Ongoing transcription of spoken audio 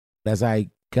As I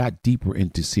got deeper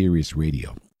into Sirius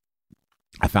Radio,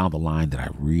 I found the line that I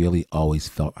really always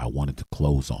felt I wanted to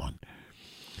close on.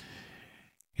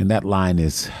 And that line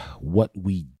is, what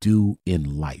we do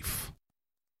in life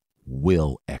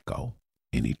will echo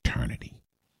in eternity.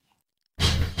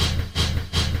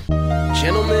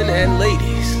 Gentlemen and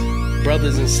ladies,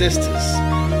 brothers and sisters,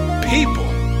 people,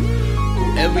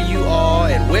 whoever you are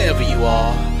and wherever you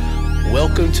are,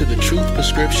 welcome to the Truth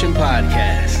Prescription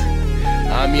Podcast.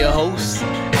 I'm your host,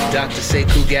 Dr.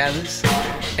 Sekou Gathers,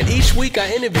 and each week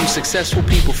I interview successful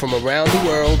people from around the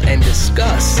world and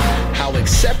discuss how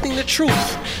accepting the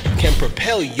truth can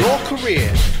propel your career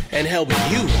and help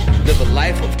you live a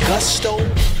life of gusto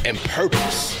and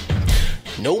purpose.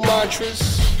 No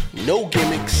mantras, no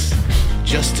gimmicks,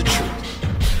 just the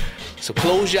truth. So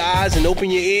close your eyes and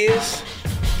open your ears,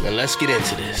 and let's get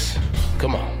into this.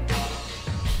 Come on.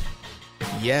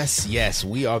 Yes,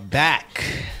 we are back.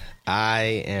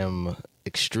 I am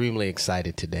extremely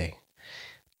excited today.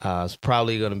 It's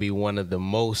probably going to be one of the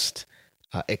most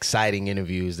exciting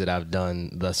interviews that I've done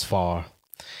thus far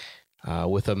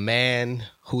with a man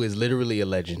who is literally a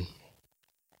legend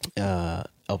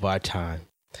of our time.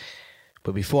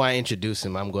 But before I introduce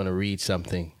him, I'm going to read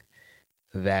something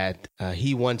that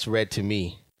he once read to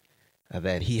me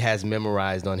that he has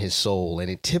memorized on his soul, and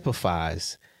it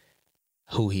typifies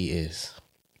who he is.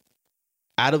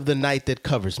 Out of the night that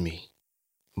covers me,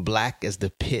 black as the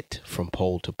pit from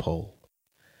pole to pole,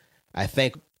 I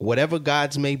thank whatever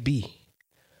gods may be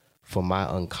for my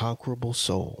unconquerable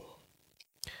soul.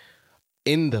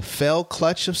 In the fell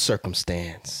clutch of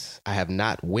circumstance, I have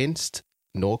not winced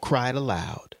nor cried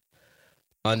aloud.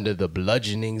 Under the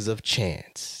bludgeonings of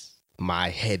chance, my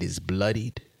head is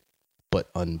bloodied but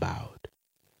unbowed.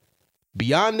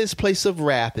 Beyond this place of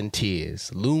wrath and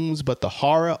tears looms but the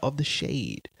horror of the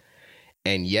shade,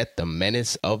 and yet the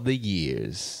menace of the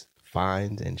years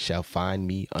finds and shall find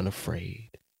me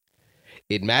unafraid.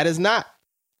 It matters not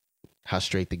how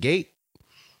straight the gate,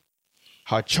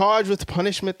 how charged with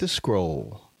punishment the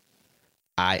scroll.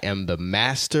 I am the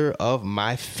master of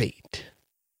my fate.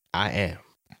 I am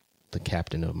the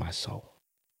captain of my soul.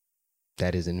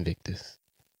 That is Invictus.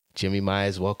 Jimmy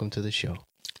Myers, welcome to the show.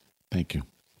 Thank you.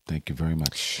 Thank you very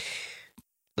much.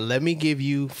 Let me give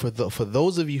you, for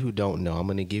those of you who don't know, I'm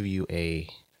going to give you a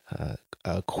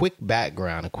quick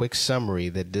background, a quick summary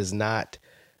that does not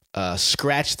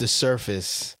scratch the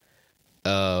surface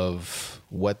of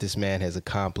what this man has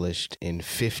accomplished in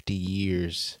 50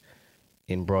 years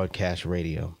in broadcast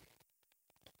radio.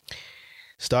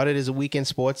 Started as a weekend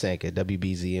sports anchor at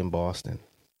WBZ in Boston.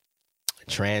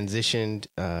 Transitioned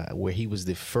where he was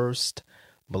the first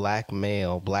black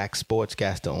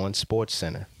sportscaster on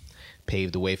SportsCenter.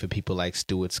 Paved the way for people like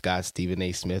Stuart Scott, Stephen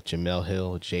A. Smith, Jamel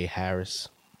Hill, Jay Harris.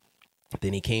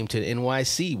 Then he came to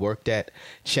NYC, worked at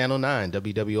Channel 9,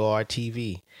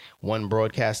 WWR-TV, won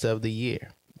Broadcaster of the Year.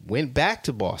 Went back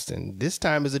to Boston, this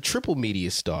time as a triple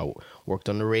media star. Worked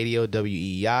on the radio,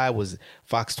 WEEI, was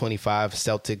Fox 25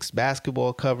 Celtics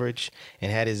basketball coverage,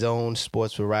 and had his own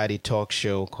sports variety talk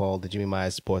show called the Jimmy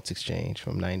Myers Sports Exchange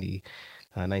from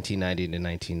 1990 to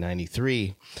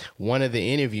 1993. One of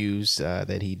the interviews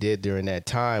that he did during that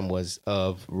time was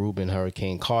of Reuben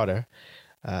Hurricane Carter.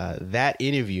 That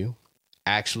interview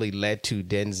actually led to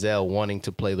Denzel wanting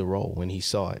to play the role when he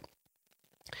saw it.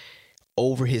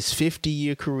 Over his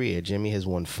 50-year career, Jimmy has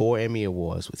won 4 Emmy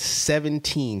Awards with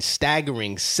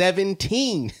staggering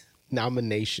 17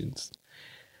 nominations.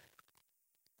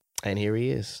 And here he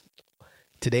is,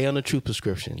 today on the Truth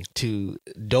Prescription, to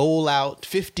dole out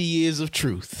 50 years of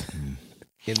truth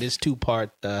in this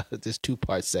two-part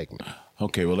segment.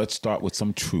 Okay, well, let's start with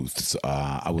some truths.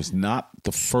 I was not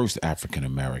the first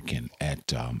African-American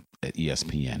at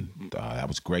ESPN. That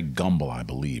was Greg Gumbel, I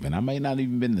believe. And I may not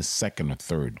even been the second or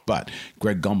third, but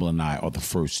Greg Gumbel and I are the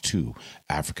first 2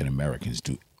 African-Americans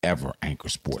to ever anchor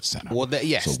SportsCenter. Well,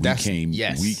 yes.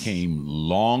 So we came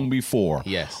long before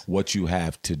what you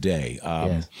have today.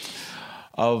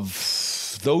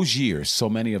 Of those years, so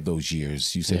many of those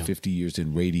years, you said 50 years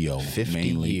in radio, 50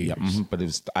 mainly. years. Yeah, but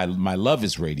my love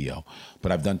is radio,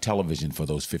 but I've done television for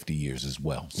those 50 years as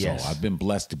well. So I've been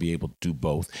blessed to be able to do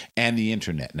both, and the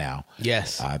internet now.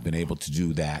 Yes. I've been able to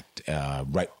do that.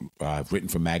 I've written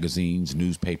for magazines,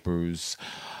 newspapers,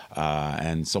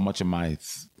 and so much of my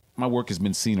work has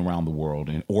been seen around the world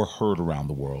or heard around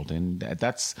the world, and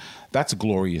that's a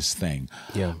glorious thing.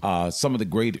 Yeah. One of the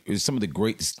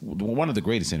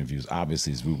greatest interviews,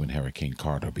 obviously, is Reuben Hurricane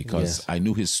Carter, because I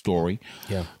knew his story.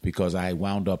 Yeah. Because I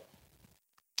wound up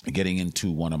getting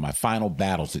into one of my final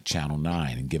battles at Channel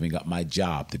 9 and giving up my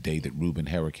job the day that Reuben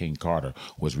Hurricane Carter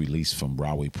was released from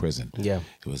Rahway Prison. Yeah.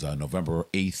 It was November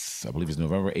 8th. I believe it was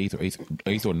November 8th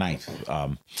or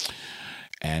 9th.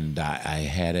 And I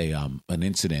had an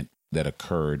incident that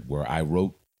occurred where I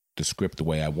wrote the script the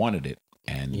way I wanted it.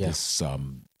 And this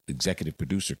executive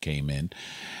producer came in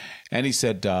and he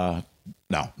said, no,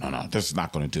 this is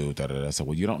not going to do it. I said,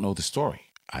 well, you don't know the story.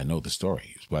 I know the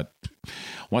story. But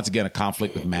once again, a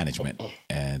conflict with management,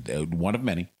 and one of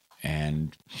many.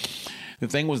 And the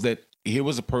thing was that here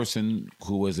was a person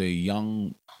who was a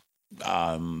young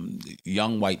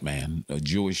white man,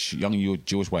 young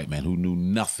Jewish white man who knew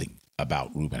nothing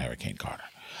about Reuben Hurricane Carter.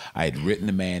 I had written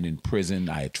the man in prison.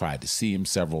 I had tried to see him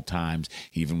several times.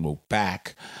 He even wrote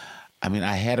back. I mean,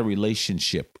 I had a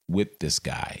relationship with this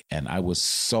guy, and I was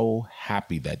so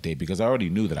happy that day because I already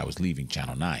knew that I was leaving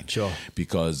Channel 9. Sure.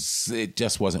 Because it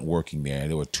just wasn't working there.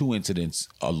 There were 2 incidents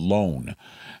alone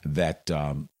that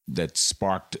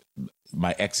sparked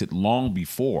my exit long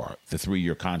before the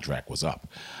 3-year contract was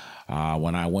up.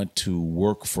 When I went to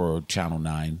work for Channel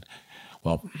 9,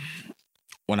 well,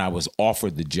 when I was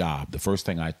offered the job, the first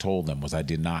thing I told them was I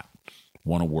did not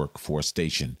want to work for a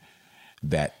station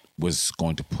that was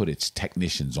going to put its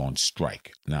technicians on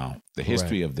strike. Now, the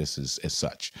history of this is as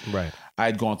such. Right. I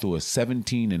had gone through a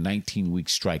 17 and 19-week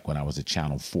strike when I was at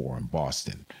Channel 4 in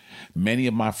Boston. Many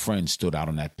of my friends stood out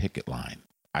on that picket line.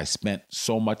 I spent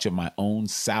so much of my own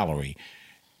salary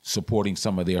supporting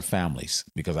some of their families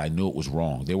because I knew it was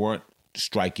wrong. They weren't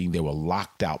striking. They were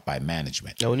locked out by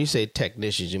management. Now, when you say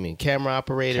technicians, you mean camera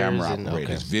operators?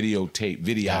 Videotape,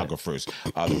 videographers,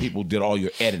 the people who did all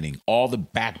your editing, all the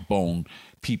backbone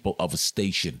people of a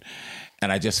station.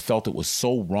 And I just felt it was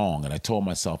so wrong. And I told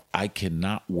myself, I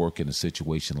cannot work in a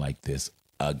situation like this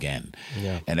again.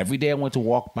 Yeah. And every day I went to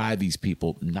walk by these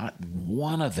people, not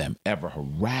one of them ever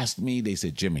harassed me. They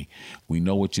said, Jimmy, we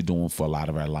know what you're doing for a lot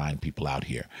of our line people out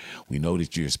here. We know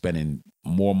that you're spending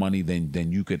more money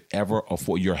than you could ever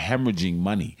afford. You're hemorrhaging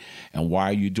money. And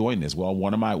why are you doing this? Well,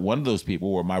 one of those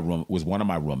people was one of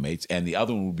my roommates, and the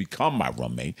other one would become my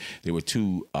roommate. There were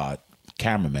 2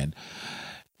 cameramen.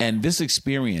 And this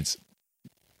experience,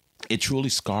 it truly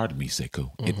scarred me, Sekou.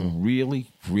 It really,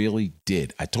 really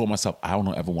did. I told myself, I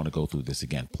don't ever want to go through this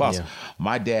again. Plus,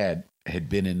 my dad had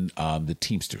been in the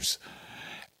Teamsters.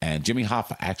 And Jimmy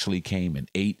Hoffa actually came and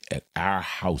ate at our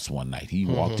house one night. He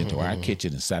walked into our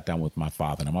kitchen and sat down with my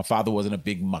father. Now, my father wasn't a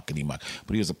big muckety-muck,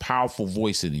 but he was a powerful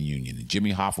voice in the union. And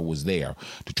Jimmy Hoffa was there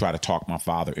to try to talk my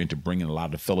father into bringing a lot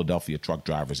of the Philadelphia truck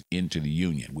drivers into the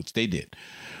union, which they did.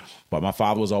 But my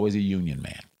father was always a union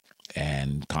man.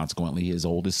 And consequently, his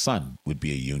oldest son would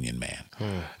be a union man.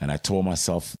 And I told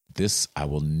myself, I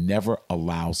will never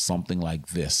allow something like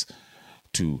this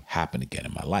to happen again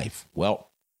in my life. Well,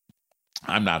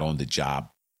 I'm not on the job.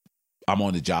 I'm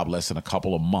on the job less than a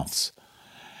couple of months.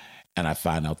 And I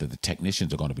find out that the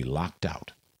technicians are going to be locked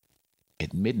out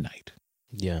at midnight.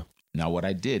 Yeah. Now, what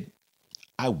I did,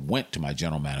 I went to my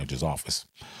general manager's office.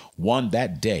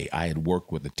 That day, I had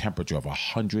worked with a temperature of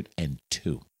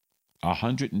 102.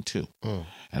 102. And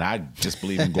I just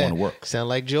believe in going to work. Sound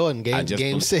like Jordan,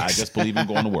 game 6. I just believe in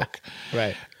going to work.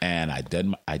 Right. And I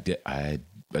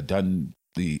had done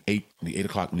the 8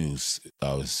 o'clock news. It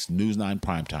was News 9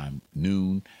 primetime,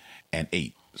 noon, and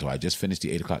 8. So I just finished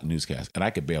the 8 o'clock newscast, and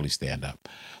I could barely stand up.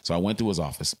 So I went to his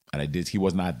office, and he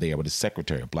was not there, but his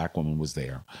secretary, a black woman, was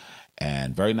there.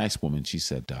 And very nice woman. She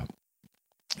said,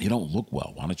 you don't look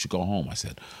well. Why don't you go home? I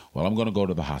said, well, I'm going to go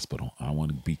to the hospital. I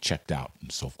want to be checked out,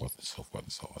 and so forth and so forth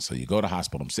and so on. So you go to the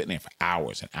hospital. I'm sitting there for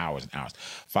hours and hours and hours.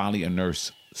 Finally, a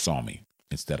nurse saw me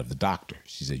instead of the doctor.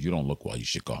 She said, you don't look well. You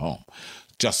should go home.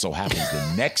 Just so happens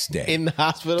the next day. In the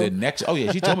hospital?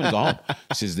 She told me to go home.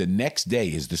 She says, the next day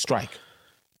is the strike.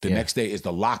 The next day is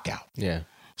the lockout. Yeah.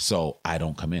 So I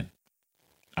don't come in.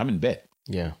 I'm in bed.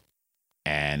 Yeah.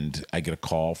 And I get a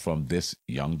call from this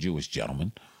young Jewish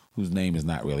gentleman whose name is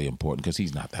not really important because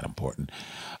he's not that important.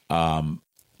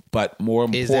 But more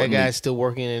importantly, is that guy still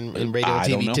working in radio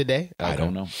and TV today? Okay. I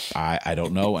don't know. I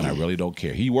don't know, and I really don't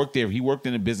care. He worked there. He worked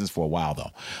in the business for a while,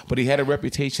 though. But he had a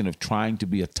reputation of trying to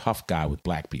be a tough guy with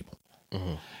black people.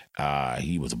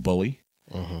 He was a bully.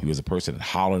 He was a person that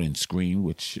hollered and screamed,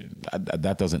 which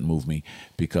that doesn't move me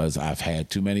because I've had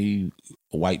too many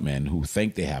white men who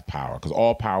think they have power because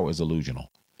all power is illusional.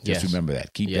 Just remember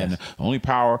that. Keep that. The only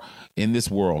power in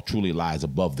this world truly lies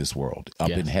above this world,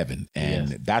 up in heaven.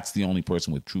 And that's the only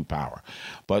person with true power.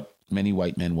 But many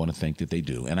white men want to think that they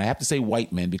do. And I have to say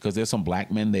white men because there's some black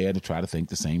men there to try to think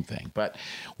the same thing. But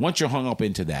once you're hung up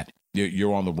into that,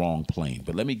 you're on the wrong plane.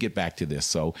 But let me get back to this.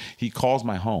 So he calls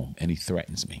my home and he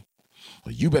threatens me.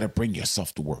 well, you better bring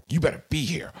yourself to work. You better be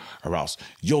here or else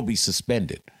you'll be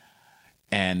suspended.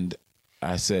 And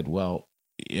I said, well,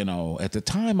 at the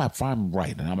time, if I'm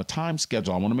right, and I'm a time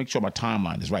schedule, I want to make sure my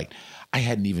timeline is right. I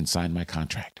hadn't even signed my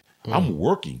contract. I'm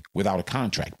working without a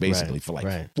contract, basically, for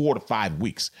 4 to 5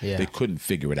 weeks. Yeah. They couldn't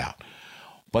figure it out.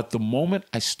 But the moment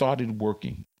I started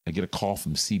working, I get a call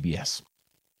from CBS.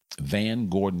 Van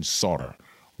Gordon Sauter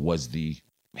was the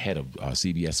head of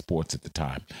CBS Sports at the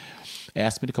time.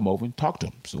 Asked me to come over and talk to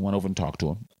him. So I went over and talked to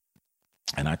him.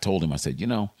 And I told him, I said,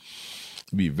 it'd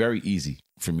be very easy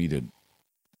for me to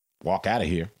walk out of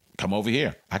here, come over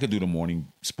here. I could do the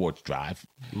morning sports drive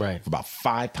for about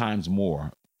 5 times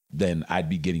more than I'd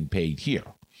be getting paid here.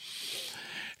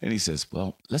 And he says,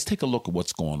 well, let's take a look at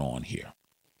what's going on here.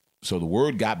 So the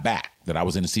word got back that I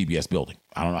was in the CBS building.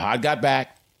 I don't know how it got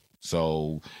back.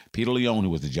 So Peter Leone, who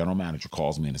was the general manager,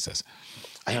 calls me and says,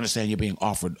 I understand you're being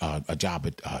offered a job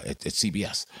at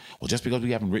CBS. Well, just because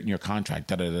we haven't written your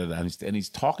contract, and he's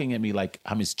talking at me like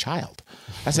I'm his child.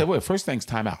 I said, wait, first things,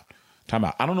 time out.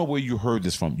 I don't know where you heard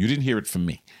this from. You didn't hear it from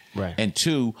me. Right. And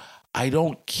 2, I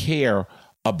don't care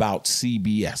about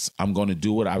CBS. I'm going to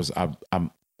do it.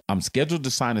 I'm scheduled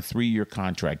to sign a 3-year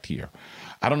contract here.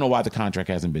 I don't know why the contract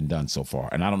hasn't been done so far,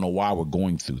 and I don't know why we're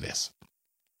going through this.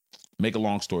 Make a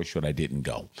long story short, I didn't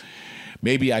go.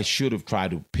 Maybe I should have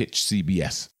tried to pitch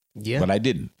CBS, but I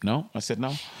didn't. No, I said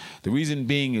no. The reason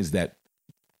being is that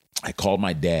I called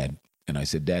my dad and I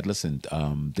said, Dad, listen,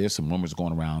 there's some rumors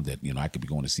going around that I could be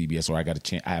going to CBS, or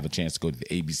I have a chance to go to the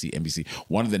ABC, NBC,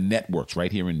 one of the networks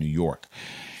right here in New York.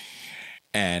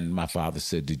 And my father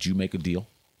said, did you make a deal?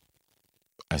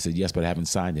 I said, yes, but I haven't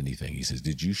signed anything. He says,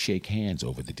 did you shake hands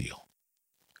over the deal?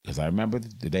 Because I remember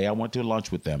the day I went to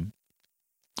lunch with them,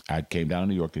 I came down to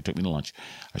New York. They took me to lunch.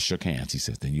 I shook hands. He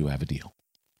says, then you have a deal.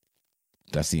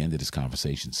 That's the end of this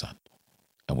conversation, son.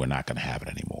 And we're not going to have it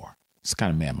anymore. It's the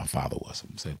kind of man my father was.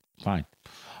 I said, fine,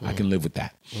 I can live with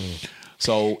that.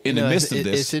 So in the midst of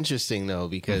this. It's interesting, though,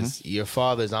 because your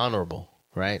father's honorable,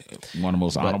 right? One of the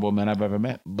most honorable men I've ever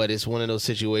met. But it's one of those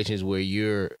situations where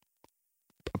you're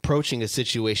approaching a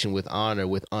situation with honor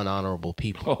with unhonorable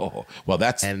people. Oh, well,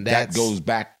 that goes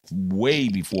back way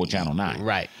before Channel 9.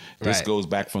 Right. This goes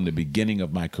back from the beginning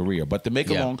of my career. But to make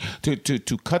a long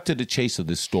to cut to the chase of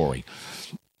this story,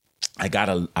 I got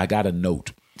a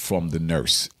note from the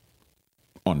nurse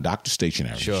on Dr.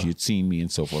 Stationery. Sure. She had seen me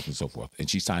and so forth and so forth. And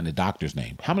she signed the doctor's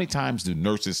name. How many times do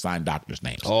nurses sign doctor's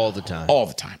names? All the time. All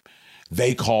the time.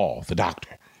 They call the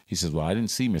doctor. He says, well, I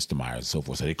didn't see Mr. Myers and so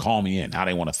forth. So they call me in. Now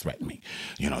they want to threaten me.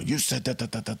 You said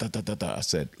da. I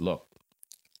said, look,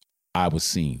 I was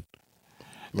seen.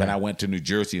 Then I went to New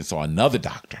Jersey and saw another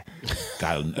doctor.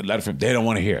 Got a letter from him. They don't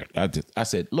want to hear it. I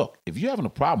said, look, if you're having a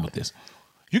problem with this,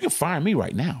 you can fire me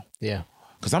right now. Yeah.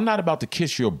 Because I'm not about to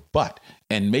kiss your butt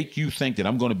and make you think that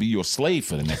I'm going to be your slave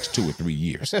for the next 2 or 3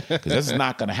 years. Because this is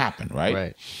not going to happen, right?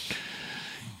 Right.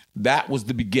 That was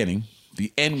the beginning.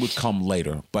 The end would come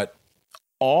later. But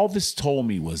all this told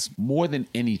me was, more than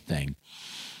anything,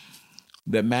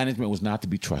 that management was not to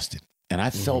be trusted. And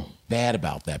I felt bad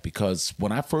about that, because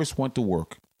when I first went to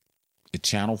work at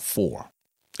Channel 4,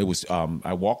 it was,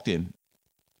 I walked in.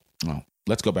 Well,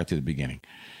 let's go back to the beginning.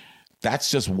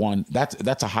 That's just one.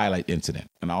 That's a highlight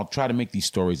incident, and I'll try to make these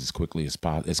stories as quick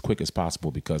as possible,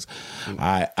 because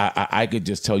I could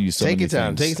just tell you so many things.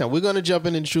 Take your time. We're going to jump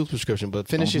into the truth prescription, but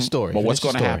finish your story. But what's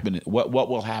going to happen? What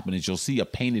will happen is you'll see a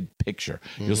painted picture.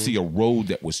 You'll see a road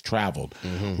that was traveled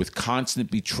with constant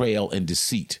betrayal and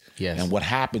deceit. Yes. And what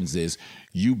happens is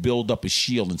you build up a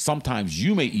shield, and sometimes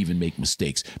you may even make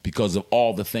mistakes because of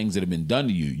all the things that have been done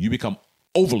to you. You become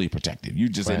overly protective. You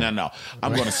just say, no,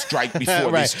 I'm going to strike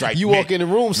before they strike you me. walk in the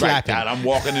room slapping. Right, I'm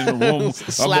walking in the room,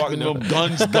 I'm walking in the room,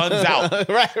 guns out.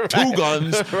 Right. 2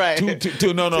 guns. Right.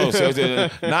 Two, no. So,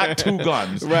 not 2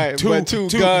 guns. Right, but two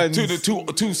guns.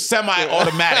 Two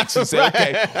semi-automatics. You say,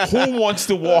 okay, who wants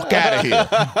to walk out of here?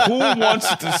 Who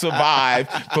wants to survive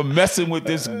from messing with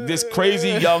this crazy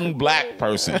young black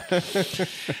person?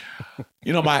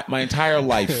 My entire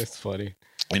life. It's funny.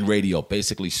 In radio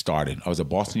basically started. I was at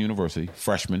Boston University,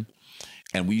 freshman,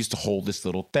 and we used to hold this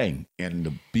little thing in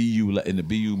the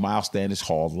BU Miles Standish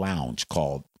Hall lounge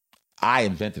I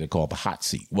invented it, called the hot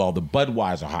seat. Well, the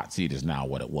Budweiser hot seat is now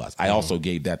what it was. I also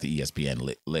gave that to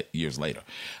ESPN years later.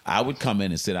 I would come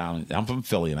in and sit down. I'm from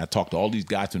Philly, and I talked to all these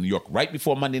guys from New York right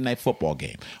before Monday Night Football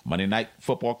game. Monday Night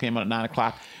Football came out at 9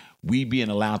 o'clock. We'd be in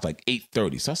the lounge like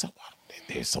 8:30. So I said, wow,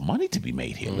 there's some money to be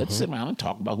made here. Let's sit around and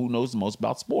talk about who knows the most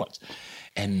about sports.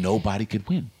 and nobody could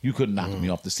win. You couldn't knock me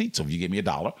off the seat. So if you give me a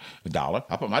dollar,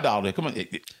 I put my dollar there. Come on.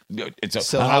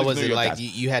 So how was it like?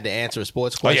 You had to answer a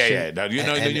sports question? Oh, yeah.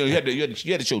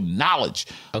 You had to show knowledge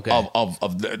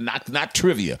of the, not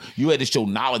trivia. You had to show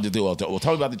knowledge of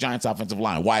tell me about the Giants' offensive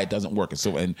line, why it doesn't work.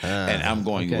 And I'm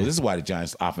going, well, this is why the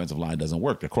Giants' offensive line doesn't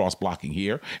work. They're cross blocking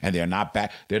here, and they're not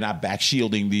back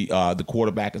shielding the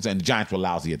quarterback. And the Giants were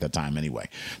lousy at that time anyway.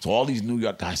 So all these New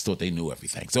York guys thought they knew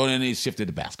everything. So then they shifted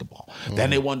to basketball. Then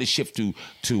they wanted to shift to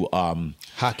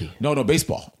hockey. No,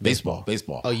 baseball.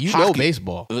 Oh, you know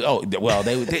baseball. Oh, well,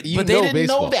 they didn't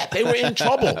know that. They were in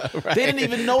trouble. Right. They didn't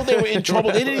even know they were in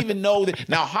trouble. They didn't even know that.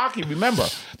 Now, hockey, remember,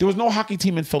 there was no hockey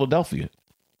team in Philadelphia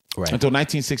until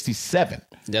 1967.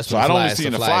 So I'd only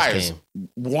seen the Flyers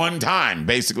one time,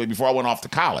 basically, before I went off to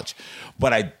college.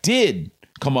 But I did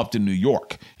come up to New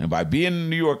York. And by being in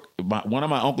New York, one of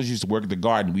my uncles used to work at the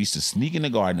Garden. We used to sneak in the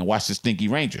Garden and watch the Stinky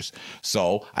Rangers.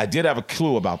 So I did have a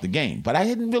clue about the game. But I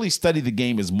didn't really study the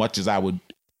game as much as I would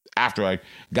after I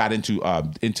got into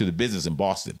the business in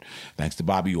Boston, thanks to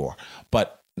Bobby Orr.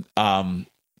 But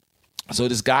so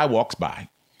this guy walks by,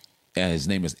 and his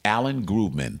name is Alan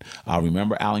Grubman. I'll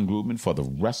remember Alan Grubman for the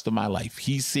rest of my life.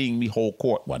 He's seeing me hold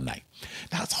court one night.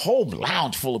 Now, it's a whole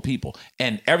lounge full of people,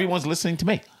 and everyone's listening to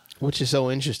me. Which is so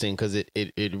interesting because it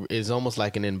is almost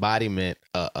like an embodiment,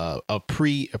 a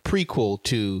prequel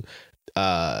to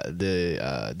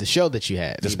the show that you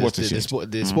had, the Sports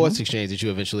Exchange, the Sports Exchange that you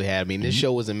eventually had. I mean, this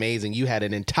show was amazing. You had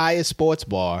an entire sports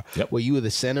bar where you were the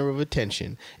center of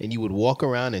attention, and you would walk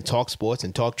around and talk sports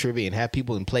and talk trivia and have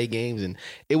people and play games, and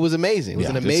it was amazing. It was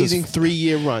an amazing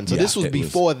 3-year run. So this was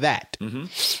before that. Mm-hmm.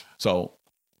 So,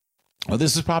 well,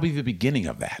 this is probably the beginning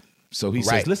of that. So he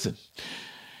says, "Listen."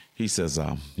 He says,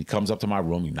 he comes up to my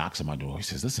room, he knocks on my door. He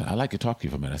says, "Listen, I'd like to talk to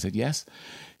you for a minute." I said, "Yes."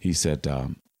 He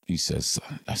says,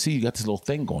 "I see you got this little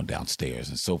thing going downstairs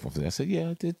and so forth." I said,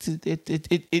 "Yeah,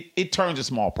 it turns a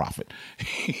small profit."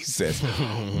 He says,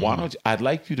 "Why don't you, I'd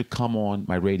like you to come on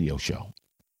my radio show."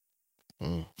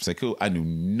 I said, "Cool." I knew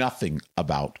nothing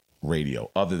about radio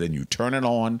other than you turn it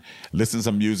on, listen to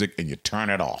some music, and you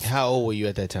turn it off. How old were you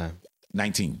at that time?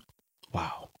 19.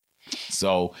 Wow.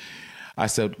 So I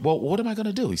said, "Well, what am I going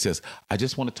to do?" He says, "I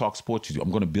just want to talk sports with you.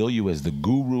 I'm going to bill you as the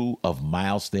guru of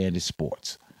Miles Standish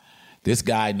Sports. This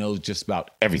guy knows just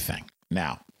about everything."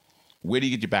 Now, where do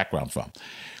you get your background from?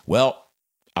 Well,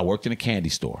 I worked in a candy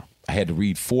store. I had to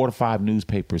read 4 to 5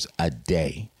 newspapers a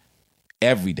day,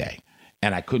 every day.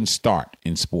 And I couldn't start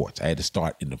in sports. I had to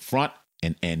start in the front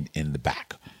and end in the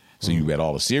back. So you read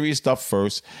all the serious stuff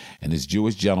first, and this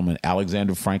Jewish gentleman,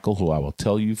 Alexander Frankel, who I will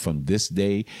tell you from this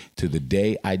day to the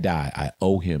day I die, I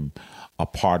owe him a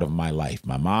part of my life.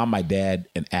 My mom, my dad,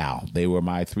 and Al, they were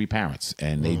my 3 parents,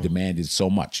 and they demanded so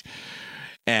much.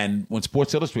 And when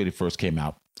Sports Illustrated first came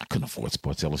out, I couldn't afford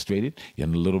Sports Illustrated.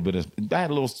 And I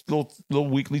had a little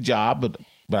weekly job, but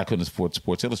I couldn't afford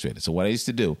Sports Illustrated. So what I used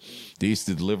to do, they used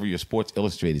to deliver your Sports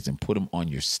Illustrateds and put them on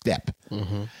your step.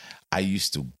 I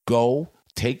used to go,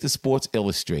 take the Sports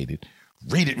Illustrated,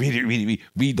 read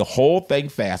the whole thing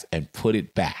fast, and put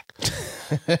it back.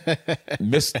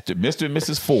 Mr. and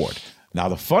Mrs. Ford. Now,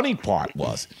 the funny part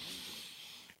was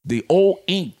the old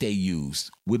ink they used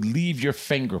would leave your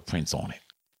fingerprints on it.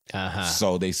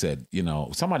 So they said,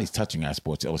 somebody's touching our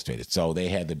Sports Illustrated. So they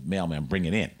had the mailman bring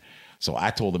it in. So I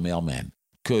told the mailman,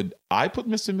 "Could I put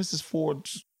Mr. and Mrs.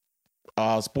 Ford's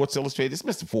Sports Illustrated?" "It's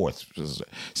Mr. Ford's." He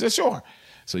said, "Sure."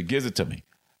 So he gives it to me.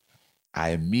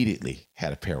 I immediately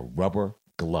had a pair of rubber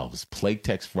gloves,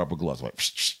 Playtex rubber gloves. Like,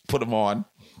 put them on,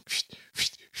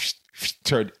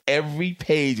 turned every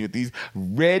page with these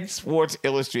red Sports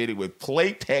Illustrated with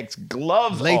Playtex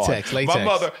gloves latex, on. Latex. My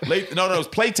mother, it was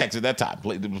Playtex at that time.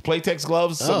 Playtex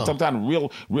gloves, sometimes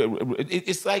real.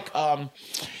 It's like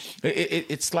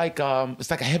it's like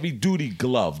a heavy duty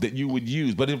glove that you would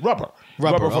use, but it's rubber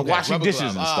for washing dishes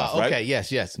and stuff, right? Okay,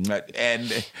 yes.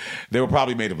 And they were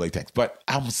probably made of latex. But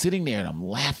I'm sitting there and I'm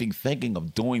laughing, thinking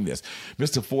of doing this.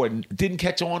 Mr. Ford didn't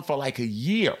catch on for like a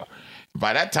year.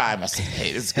 By that time, I said,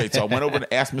 "Hey, this is great." So I went over and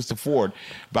asked Mr. Ford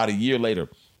about a year later,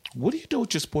 "What do you do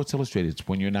with your Sports Illustrated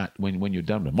when you're done with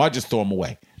them?" "I just throw them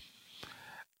away."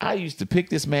 I used to pick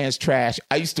this man's trash.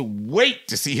 I used to wait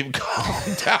to see him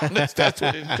come down the steps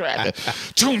with his trash.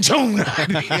 Choom,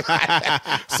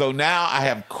 choom. So now I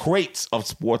have crates of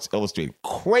Sports Illustrated.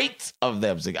 Crates of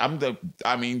them.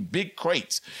 Big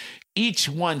crates. Each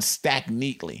one stacked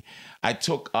neatly. I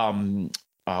took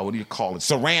what do you call it?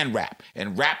 Saran wrap,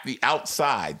 and wrap the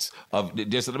outsides of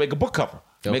just to make a book cover.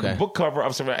 Make a book cover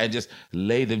of Saran and just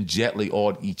lay them gently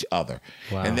on each other.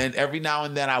 Wow. And then every now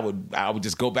and then I would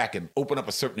just go back and open up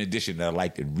a certain edition that I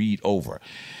liked and read over.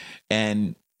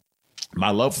 And my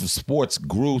love for sports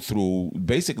grew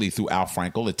basically through Al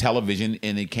Frankel, the television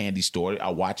in a candy store. I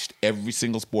watched every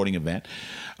single sporting event.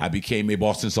 I became a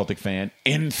Boston Celtic fan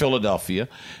in Philadelphia,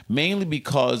 mainly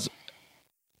because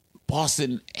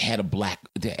Boston had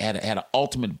an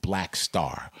ultimate black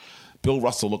star. Bill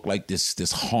Russell looked like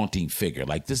this haunting figure.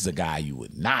 Like, this is a guy you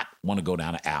would not want to go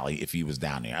down an alley if he was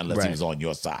down there, unless he was on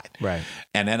your side. Right.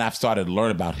 And then I've started to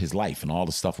learn about his life and all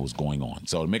the stuff that was going on.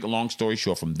 So to make a long story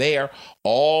short, from there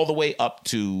all the way up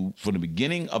to from the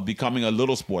beginning of becoming a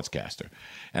little sportscaster,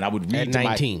 and I would read at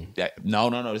 19.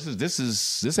 No.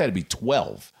 This had to be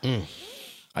 12.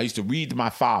 I used to read to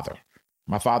my father.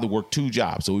 My father worked 2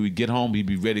 jobs, so we would get home. He'd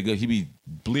be ready to go. He'd be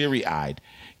bleary-eyed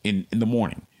in the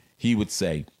morning. He would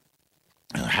say,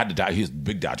 he was a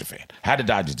big Dodger fan. How did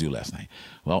Dodgers do last night?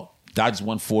 Well, Dodgers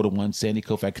won 4-1. Sandy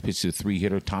Koufax pitched a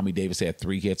 3-hitter. Tommy Davis had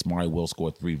 3 hits. Mario Will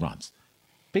scored 3 runs.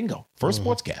 Bingo. First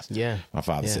sportscast. Yeah. My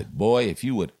father said, boy, if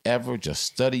you would ever just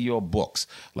study your books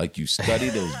like you study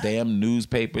those damn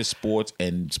newspapers, Sports,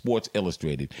 and Sports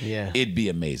Illustrated, it'd be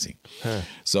amazing.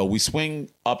 So we swing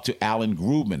up to Alan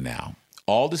Grubman now.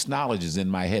 All this knowledge is in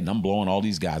my head, and I'm blowing all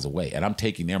these guys away, and I'm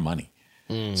taking their money.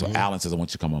 So Alan says, I want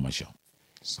you to come on my show.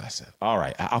 So I said, all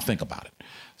right, I'll think about it.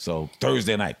 So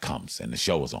Thursday night comes and the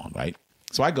show is on, right?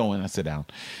 So I go in, I sit down,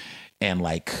 and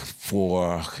it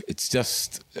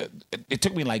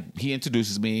took me like, he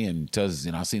introduces me and tells,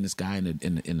 I've seen this guy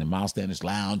in the Miles Standish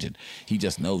Lounge, and he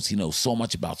knows so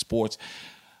much about sports.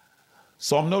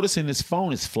 So I'm noticing his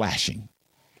phone is flashing.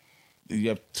 You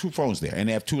have 2 phones there, and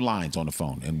they have 2 lines on the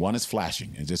phone, and one is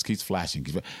flashing. It just keeps flashing.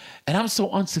 And I'm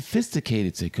so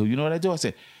unsophisticated, Sekou. You know what I do? I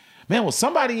said, man, will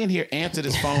somebody in here answer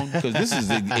this phone? Because this is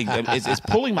it's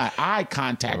pulling my eye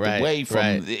contact away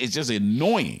from. It's just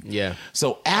annoying. Yeah.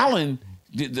 So Alan,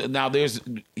 now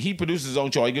he produces his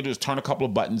own show. All you can do is turn a couple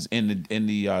of buttons in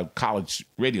the college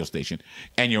radio station,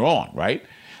 and you're on, right?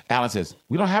 Alan says,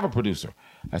 we don't have a producer.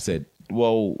 I said,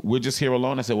 well, we're just here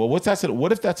alone. I said, well, what's that?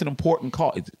 What if that's an important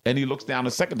call? And he looks down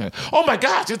a second time. Oh my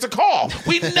gosh, it's a call.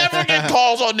 We never get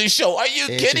calls on this show. Are you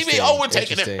kidding me? Oh, we're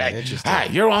taking it back. All right,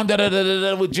 you're on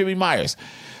with Jimmy Myers.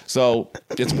 So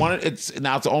it's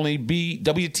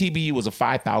WTBU was a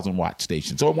 5,000 watt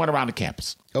station, so it went around the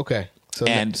campus. Okay. So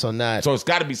it's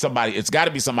got to be somebody. It's got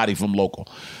to be somebody from local.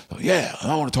 Yeah,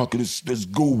 I want to talk to this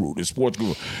guru, this sports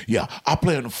guru. Yeah, I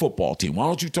play on the football team. Why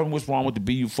don't you tell me what's wrong with the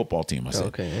BU football team? I said,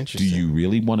 okay, interesting. Do you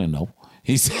really want to know?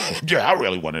 He said, yeah, I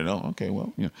really want to know. Okay,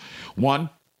 well, one,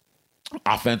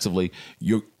 offensively,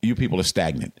 you people are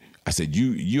stagnant. I said,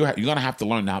 you're going to have to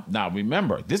learn now. Now,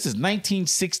 remember, this is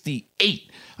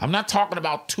 1968. I'm not talking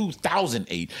about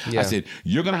 2008. Yeah. I said,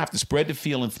 you're going to have to spread the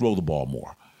field and throw the ball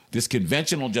more. This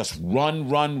conventional just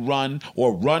run,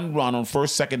 or run on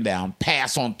first, second down,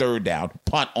 pass on third down,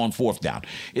 punt on fourth down.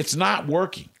 It's not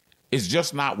working. It's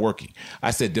just not working.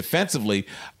 I said, defensively,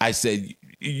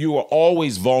 you are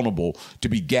always vulnerable to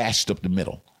be gashed up the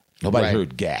middle. Nobody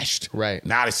heard gashed. Right.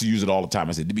 Now they use it all the time.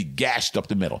 I said, to be gashed up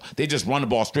the middle. They just run the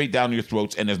ball straight down your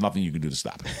throats, and there's nothing you can do to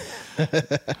stop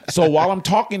it. So while I'm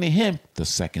talking to him, the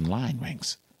second line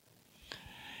rings.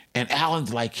 And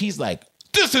Alan's like,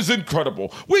 this is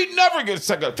incredible. We never get a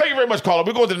second. Thank you very much, caller.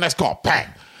 We go to the next call. Bang.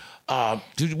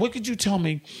 What could you tell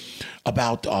me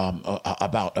about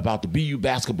the BU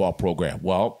basketball program?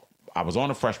 Well, I was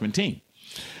on a freshman team.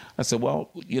 I said,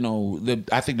 well,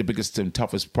 I think the biggest and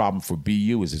toughest problem for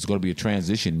BU is it's going to be a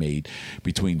transition made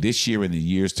between this year and the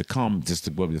years to come. This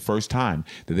will be the first time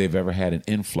that they've ever had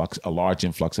a large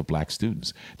influx of black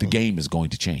students. The game is going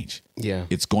to change. Yeah.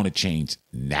 It's going to change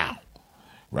now,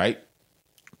 right?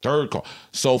 Third call.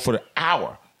 So for the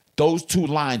hour, those 2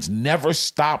 lines never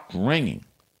stopped ringing.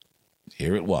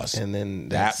 Here it was. And then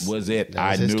that was it.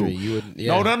 I knew. No.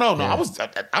 Yeah.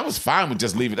 I was fine with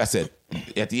just leaving it. I said,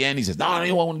 at the end, he says, no,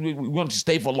 we want to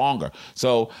stay for longer.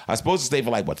 So I was supposed to stay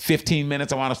for 15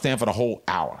 minutes. I want to stand for the whole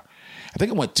hour. I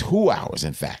think it went 2 hours,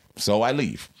 in fact. So I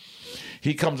leave.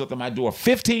 He comes up to my door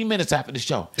 15 minutes after the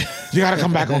show. You got to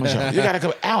come back on the show. You got to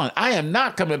come. Alan, I am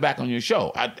not coming back on your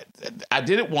show. I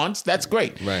did it once. That's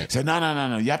great. Right. He said,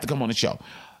 no. You have to come on the show.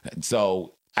 And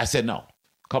so I said no.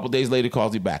 A couple of days later, he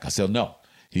calls me back. I said no.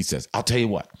 He says, I'll tell you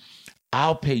what.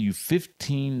 I'll pay you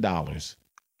 $15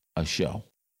 a show.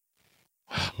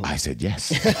 I said, yes.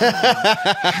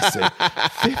 I said,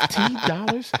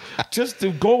 $15 just to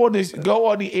go on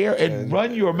the air and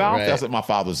run your mouth? Right. That's what my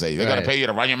father would say. They're going to pay you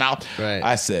to run your mouth? Right.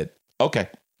 I said, okay.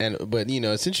 But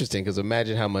it's interesting because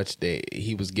imagine how much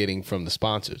he was getting from the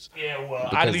sponsors. Yeah, well,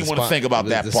 I didn't even want to think about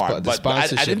that part. The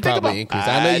sponsorship I didn't think about increased.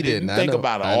 I know you didn't think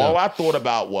about it. All I thought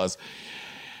about was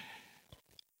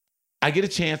I get a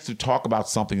chance to talk about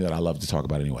something that I love to talk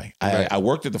about anyway. Right. I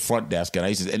worked at the front desk,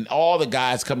 and all the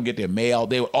guys come and get their mail.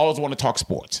 They would always want to talk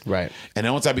sports. Right. And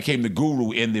then once I became the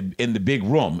guru in the big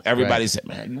room, everybody said,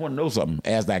 "Man, you want to know something?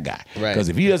 Ask that guy." Right. Because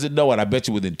if he doesn't know it, I bet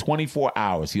you within 24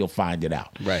 hours he'll find it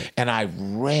out. Right. And I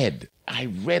read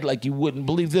like you wouldn't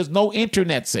believe. There's no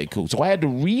internet, Sekou. So I had to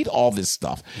read all this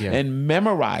stuff and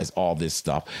memorize all this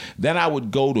stuff. Then I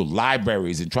would go to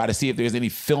libraries and try to see if there's any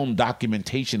film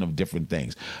documentation of different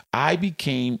things. I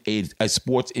became a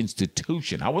sports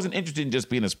institution. I wasn't interested in just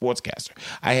being a sportscaster.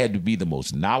 I had to be the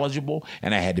most knowledgeable,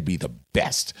 and I had to be the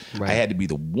best. Right. I had to be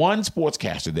the one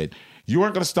sportscaster that you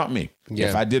weren't going to stump me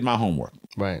if I did my homework.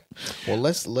 Right. Well,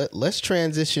 let's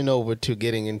transition over to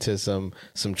getting into some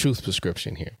truth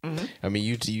prescription here. Mm-hmm. I mean,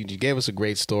 you gave us a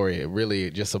great story,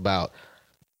 really, just about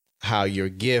how your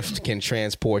gift can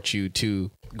transport you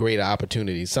to greater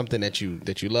opportunities, something that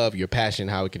you love, your passion,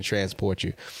 how it can transport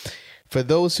you. For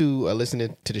those who are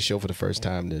listening to the show for the first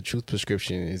time, the truth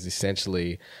prescription is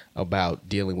essentially about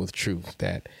dealing with truth.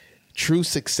 That true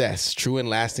success, true and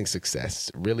lasting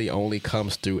success, really only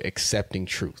comes through accepting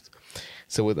truth.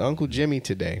 So with Uncle Jimmy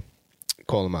today,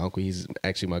 call him my uncle, he's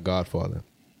actually my godfather.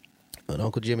 With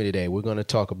Uncle Jimmy today, we're going to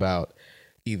talk about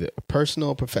either personal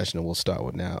or professional. We'll start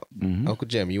with now. Mm-hmm. Uncle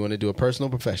Jim, you want to do a personal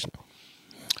or professional?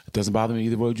 It doesn't bother me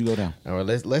either road you go down. All right,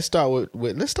 let's start with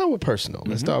personal.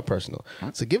 Let's start with personal.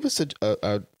 So give us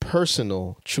a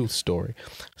personal truth story,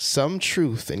 some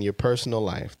truth in your personal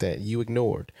life that you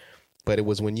ignored, but it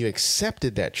was when you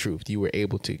accepted that truth, you were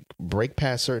able to break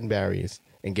past certain barriers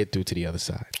and get through to the other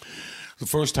side. The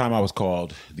first time I was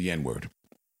called the N-word,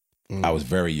 I was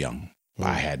very young.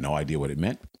 I had no idea what it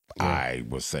meant. I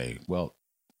was saying, well,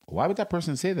 why would that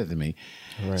person say that to me?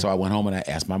 Right. So I went home and I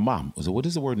asked my mom, I said, what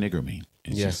does the word nigger mean?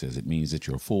 And she says, it means that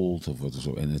you're a fool, so forth, so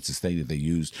forth. And it's a thing that they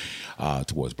use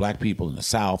towards black people in the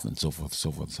South and so forth, so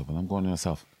forth, so forth. I'm going to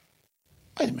myself,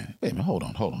 wait a minute, hold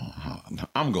on. I'm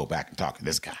gonna go back and talk to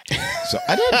this guy. So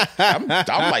I did.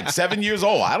 I'm like 7 years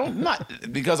old.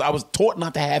 Because I was taught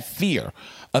not to have fear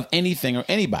of anything or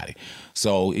anybody.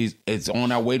 So it's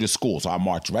on our way to school. So I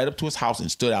marched right up to his house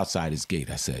and stood outside his gate.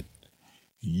 I said,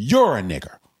 "You're a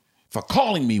nigger for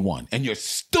calling me one, and you're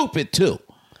stupid too."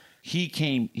 He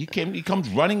comes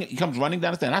running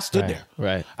down the stairs. And I stood there.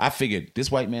 Right. I figured this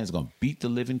white man's gonna beat the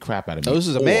living crap out of me. Oh, this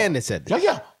is a man that said this.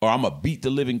 Yeah. Or I'm gonna beat the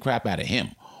living crap out of him.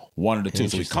 One of the two.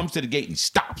 So he comes to the gate and he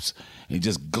stops. And he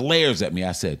just glares at me.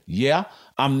 I said, "Yeah,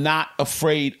 I'm not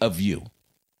afraid of you.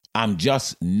 I'm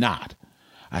just not."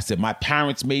 I said, "My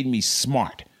parents made me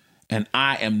smart, and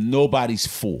I am nobody's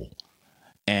fool."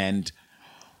 And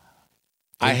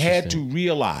I had to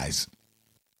realize,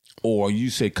 or you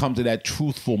say come to that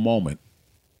truthful moment,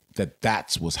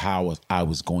 that was how I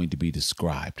was going to be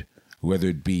described, whether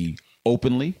it be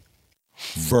openly,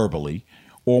 verbally,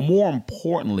 or more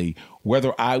importantly,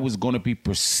 whether I was going to be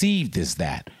perceived as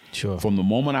that. Sure. From the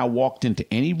moment I walked into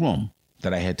any room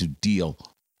that I had to deal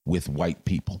with white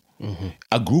people,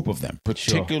 a group of them,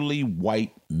 particularly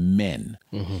white men.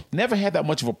 Never had that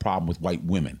much of a problem with white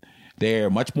women.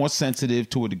 They're much more sensitive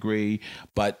to a degree,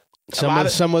 but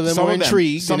some of them were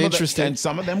intrigued and interested. And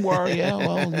some of them were,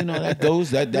 that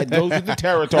goes with the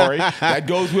territory. That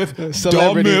goes with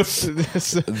celebrities.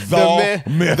 The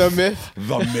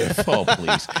myth. Oh,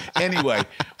 please. Anyway,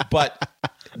 but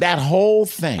that whole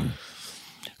thing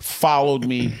followed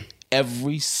me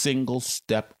every single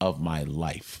step of my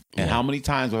life. And how many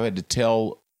times I had to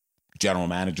tell general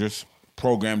managers,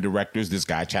 program directors, this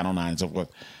guy, Channel 9 and so forth,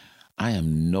 I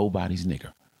am nobody's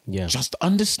nigger. Yeah. Just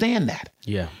understand that.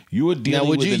 Yeah. You are dealing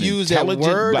with an use intelligent...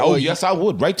 That word? Oh, yes, I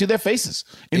would. Right to their faces.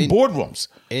 In boardrooms.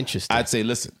 Interesting. I'd say,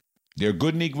 listen, they're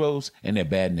good Negroes and they're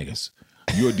bad niggas.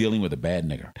 You're dealing with a bad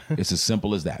nigger. It's as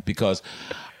simple as that. Because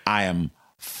I am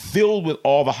filled with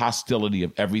all the hostility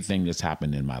of everything that's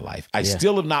happened in my life. I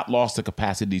still have not lost the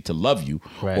capacity to love you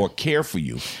or care for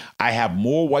you. I have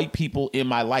more white people in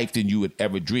my life than you would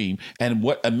ever dream. And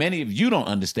what many of you don't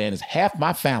understand is half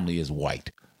my family is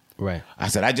white. Right. I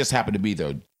said, I just happen to be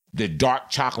the dark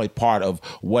chocolate part of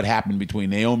what happened between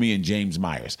Naomi and James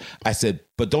Myers. I said,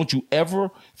 but don't you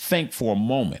ever think for a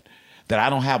moment that I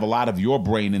don't have a lot of your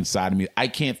brain inside of me. I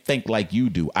can't think like you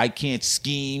do. I can't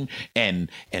scheme and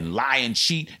lie and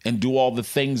cheat and do all the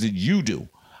things that you do.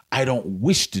 I don't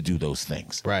wish to do those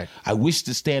things. Right. I wish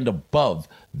to stand above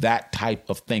that type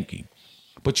of thinking.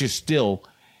 But you're still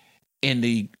in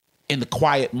the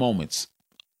quiet moments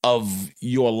of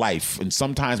your life. And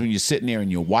sometimes when you're sitting there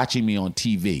and you're watching me on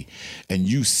TV and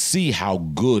you see how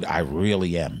good I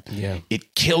really am,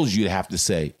 it kills you to have to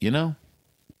say,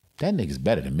 that nigga's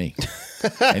better than me.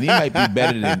 And he might be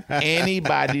better than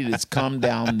anybody that's come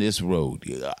down this road.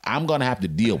 I'm going to have to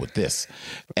deal with this.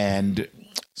 And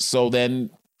so then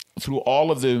through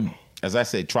all of the, as I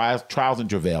said, trials and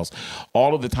travails,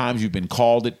 all of the times you've been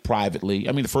called it privately.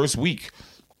 I mean, the first week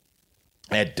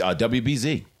at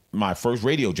WBZ, my first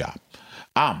radio job,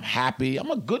 I'm happy. I'm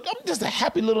just a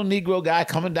happy little Negro guy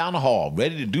coming down the hall,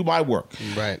 ready to do my work.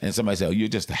 Right. And somebody said, oh, you're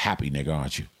just a happy nigga,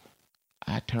 aren't you?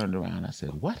 I turned around. I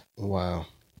said, what? Wow.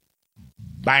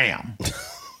 Bam.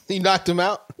 You knocked him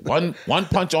out? One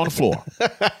punch on the floor.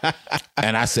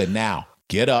 And I said, now,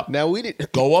 get up. Now we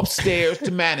did go upstairs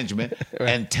to management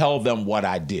and tell them what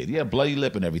I did. Yeah, bloody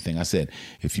lip and everything. I said,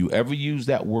 if you ever use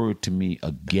that word to me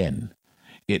again,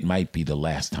 it might be the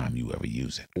last time you ever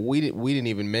use it. We didn't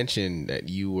even mention that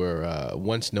you were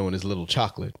once known as Little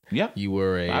Chocolate. Yep. You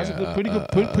were a pretty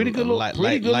good little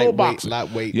boxer.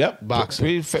 Lightweight yep. boxer.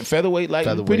 Pretty featherweight,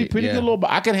 pretty good little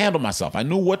boxer. I could handle myself. I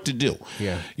knew what to do.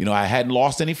 Yeah. You know, I hadn't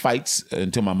lost any fights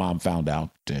until my mom found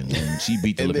out. And she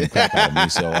beat the living crap out of me,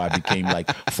 so I became like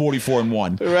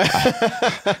 44-1.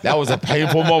 Right. That was a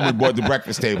painful moment, boy, at the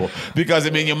breakfast table, because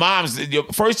I mean, your mom's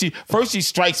first she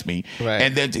strikes me, right.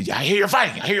 And then I hear you're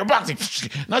fighting, I hear you're boxing.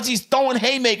 Now she's throwing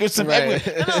haymakers from everywhere,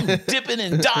 and I'm dipping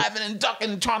and diving and ducking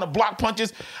and trying to block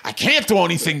punches. I can't throw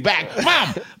anything back.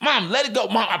 Mom, let it go.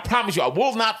 Mom, I promise you, I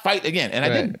will not fight again. And I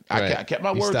didn't. I kept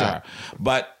my word to her,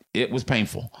 but it was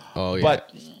painful. Oh yeah.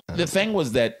 But the thing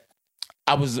was that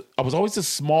I was always a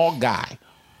small guy,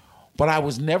 but I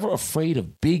was never afraid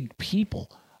of big people,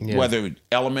 whether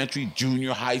elementary,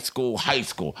 junior, high school.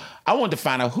 I wanted to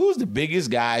find out who's the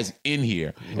biggest guys in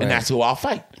here, and that's who I'll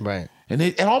fight. Right.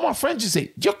 And all my friends just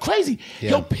say, you're crazy. Yeah.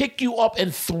 He'll pick you up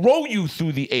and throw you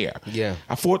through the air. Yeah.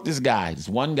 I fought this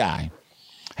one guy.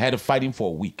 I had to fight him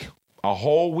for a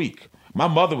whole week. My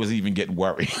mother was even getting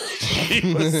worried.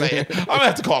 She was saying, I'm going to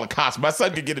have to call the cops. My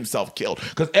son could get himself killed.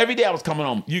 Because every day I was coming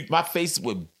home, my face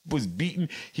was beaten.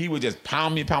 He would just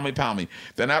pound me.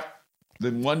 Then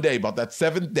one day, about that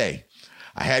 7th day,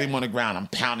 I had him on the ground. I'm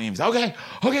pounding him. He's like,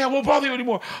 okay, I won't bother you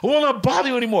anymore. I will not bother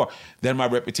you anymore. Then my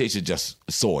reputation just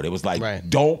soared. It was like,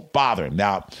 Don't bother him.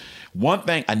 Now, one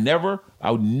thing, I never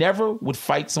would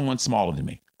fight someone smaller than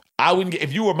me. I wouldn't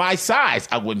if you were my size,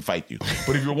 I wouldn't fight you.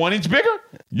 But if you're 1 inch bigger,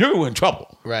 you're in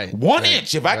trouble. Right. 1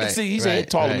 inch. If I could see he's a head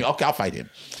taller than me, okay, I'll fight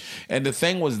him. And the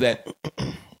thing was that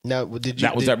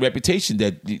that reputation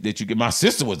that you get. My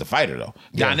sister was the fighter though.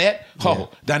 Yeah.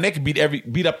 Donette could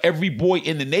beat up every boy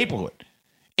in the neighborhood.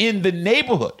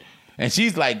 And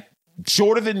she's like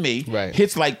shorter than me,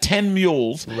 hits like 10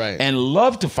 mules, and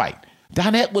loved to fight.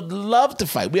 Donette would love to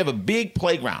fight. We have a big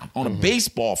playground on a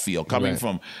baseball field coming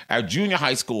from our junior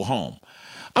high school home.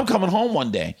 I'm coming home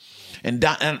one day, and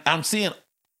I'm seeing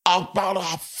about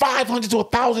 500 to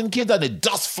 1,000 kids on the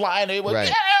dust flying. They were,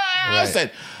 I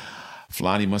said,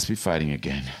 Flonnie must be fighting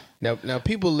again. Now,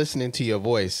 people listening to your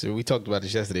voice, we talked about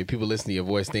this yesterday, people listening to your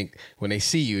voice think, when they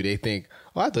see you, they think,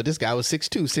 I thought this guy was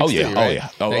 6'2", 6'3", right?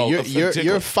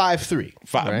 You're 5'3".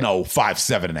 Right? No,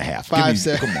 5'7.5".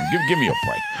 5'7". Come on, give me a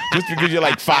break. Just because you're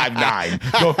like 5'9".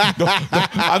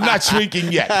 I'm not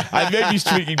shrinking yet. I may be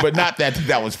shrinking, but not that.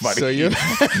 That was funny. So you're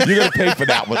going to pay for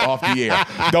that one off the air.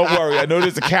 Don't worry. I know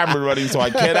there's a camera running, so I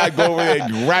cannot go over there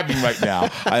and grab him right now.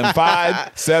 I am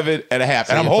 5'7.5", and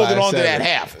I'm holding on to that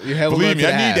half. Believe me,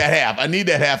 I need that half. I need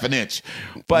that half an inch.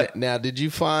 But now, did you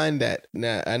find that?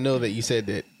 Now, I know that you said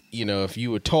that, if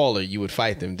you were taller, you would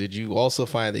fight them. Did you also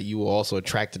find that you were also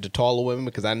attracted to taller women?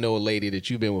 Because I know a lady that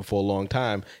you've been with for a long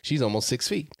time. She's almost 6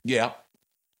 feet. Yeah.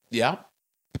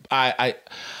 I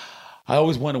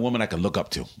always wanted a woman I could look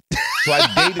up to. So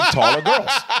I dated taller girls.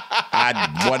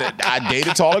 I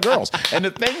dated taller girls. And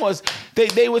the thing was,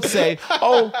 they would say,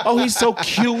 oh, he's so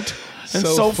cute. And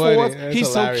so forth. He's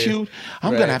hilarious. So cute.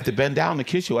 I'm going to have to bend down to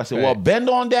kiss you. I said, well, bend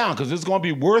on down because it's going to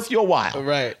be worth your while.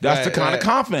 Right. That's the kind of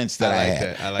confidence that I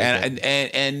had. I like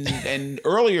that. And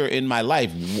earlier in my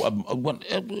life,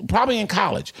 probably in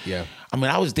college, I mean,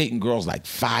 I was dating girls like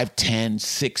 5'10",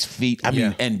 6 feet. I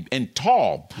mean, and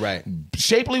tall,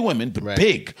 shapely women, but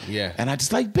big. Yeah. And I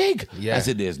just like big. Yeah. I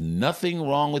said, there's nothing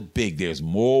wrong with big. There's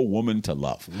more woman to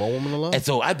love. More woman to love. And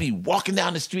so I'd be walking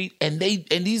down the street, and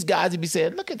these guys would be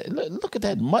saying, look at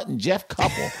that Mutt and Jeff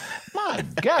couple. My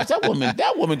gosh,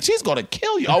 that woman, she's gonna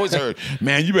kill you. I always heard,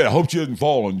 man, you better hope she doesn't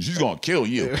fall and she's gonna kill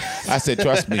you. I said,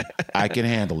 trust me, I can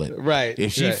handle it. Right.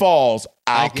 If she falls,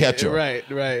 I'll catch her. Right.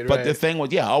 But the thing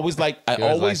was, I always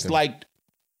liked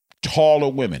taller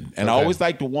women. And I always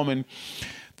liked the woman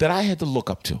that I had to look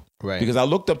up to. Right. Because I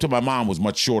looked up to my mom, was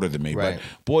much shorter than me. Right.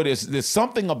 But boy, there's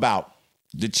something about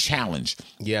the challenge.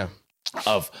 Yeah.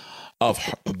 Of of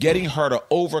getting her to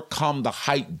overcome the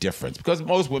height difference, because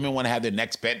most women want to have their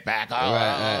necks bent back,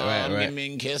 right.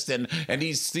 Being kissed, and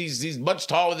he's much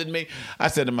taller than me. I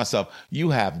said to myself,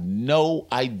 you have no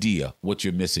idea what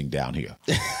you're missing down here.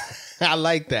 I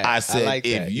like that. I said,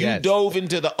 if you dove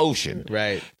into the ocean,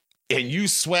 right, and you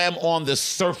swam on the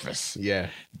surface, yeah,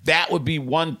 that would be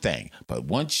one thing. But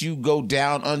once you go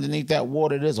down underneath that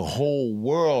water, there's a whole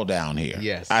world down here.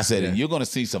 Yes, I said, and you're going to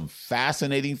see some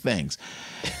fascinating things.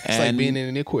 It's like being in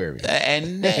an aquarium.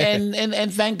 And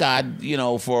thank God,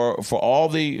 for all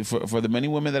for the many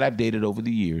women that I've dated over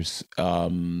the years. How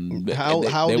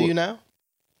old are you now?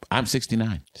 I'm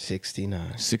 69.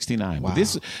 69. Wow. But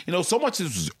this, so much of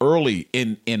this was early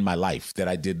in my life that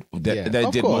I did that I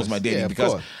did most of my dating,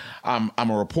 because I'm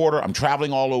a reporter. I'm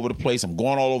traveling all over the place. I'm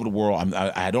going all over the world.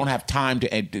 I don't have time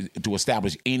to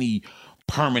establish any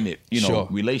permanent,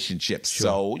 relationships.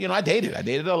 Sure. So, I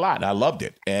dated a lot. I loved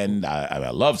it. And I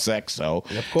love sex. So,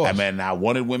 of course. I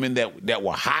wanted women that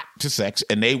were hot to sex,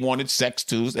 and they wanted sex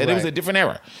too. And it was a different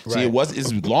era. Right. See,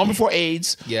 it's long before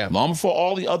AIDS, long before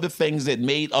all the other things that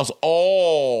made us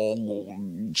all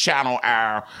channel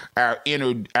our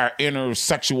inner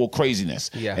sexual craziness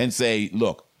and say,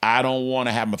 look, I don't want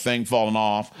to have my thing falling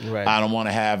off. Right. I want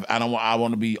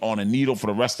to be on a needle for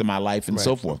the rest of my life and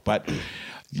so forth. But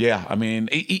yeah, I mean,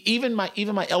 even my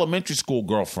elementary school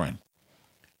girlfriend,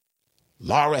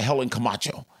 Laura Helen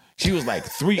Camacho, she was like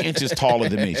 3 inches taller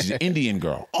than me. She's an Indian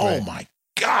girl. Oh my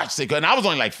gosh. And I was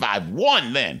only like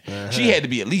 5'1" then. She had to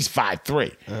be at least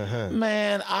 5'3".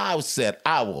 Man, I said,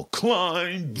 I will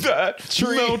climb that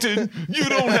mountain. You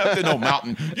don't have to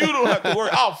mountain. You don't have to worry.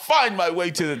 I'll find my way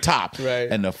to the top.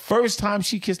 Right. And the first time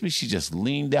she kissed me, she just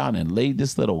leaned down and laid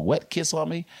this little wet kiss on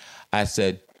me. I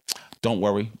said, don't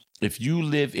worry. If you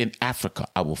live in Africa,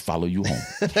 I will follow you home.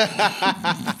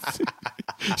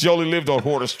 She only lived on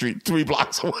Horner Street 3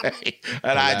 blocks away.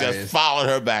 And I just followed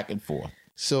her back and forth.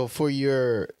 So for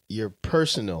your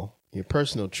personal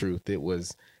truth, it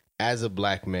was, as a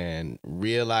black man,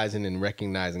 realizing and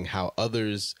recognizing how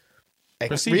others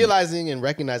realizing and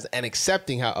recognizing and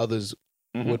accepting how others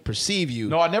would perceive you.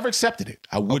 No, I never accepted it.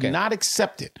 I would not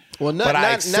accept it. Well,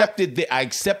 I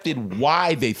accepted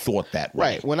why they thought that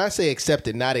way. Right. When I say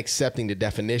accepted, not accepting the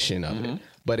definition of it,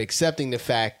 but accepting the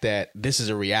fact that this is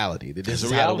a reality. That this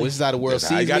is how the world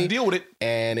sees me. I got to deal with it.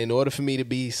 And in order for me to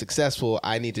be successful,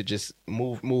 I need to just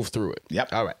move through it.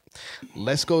 Yep. All right.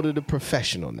 Let's go to the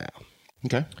professional now.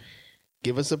 Okay.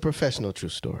 Give us a professional true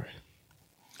story.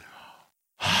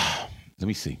 Let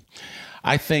me see.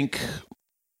 I think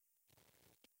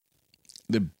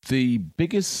the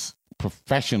biggest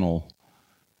professional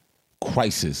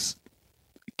crisis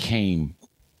came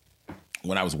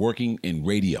when I was working in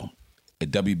radio at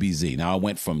WBZ. Now, I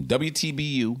went from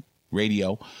WTBU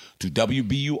radio to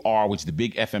WBUR, which is the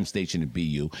big FM station at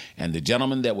BU, and the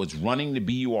gentleman that was running the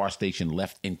BUR station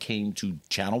left and came to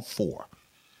Channel 4,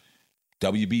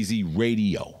 WBZ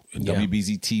radio and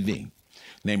WBZ TV.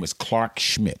 Name was Clark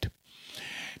Schmidt.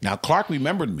 Now, Clark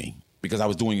remembered me because I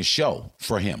was doing a show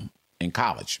for him in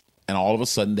college, and all of a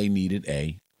sudden they needed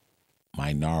a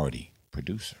minority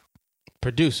producer.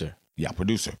 Yeah,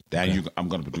 producer. I'm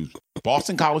going to produce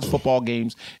Boston College football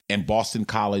games and Boston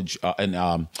College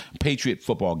and Patriot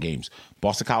football games.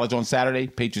 Boston College on Saturday,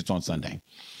 Patriots on Sunday.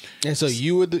 And so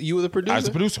you were the producer? I was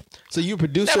the producer. So you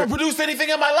producer? Never produced anything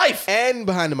in my life. And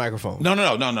behind the microphone? No.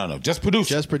 Just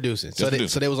producing. Just producing. So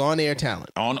there was on-air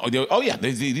talent. Oh yeah.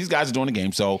 These guys are doing the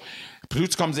game. So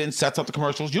producer comes in, sets up the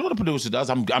commercials. You know what the producer does?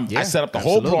 I set up the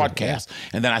whole broadcast,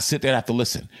 and then I sit there and have to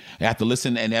listen. I have to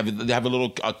listen and have a little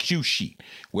cue sheet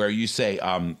where you say,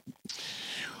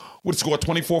 "Would score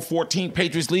 24-14,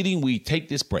 Patriots leading. We take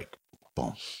this break."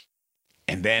 Boom,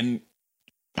 and then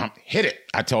hit it.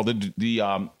 I tell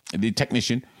the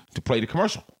technician to play the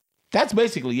commercial. That's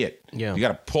basically it. Yeah. You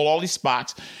got to pull all these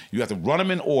spots. You have to run them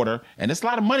in order, and it's a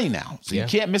lot of money now, so you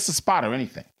can't miss a spot or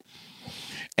anything.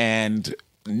 And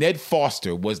Ned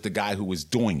Foster was the guy who was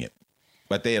doing it,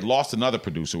 but they had lost another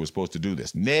producer who was supposed to do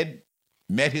this. Ned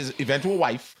met his eventual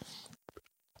wife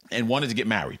and wanted to get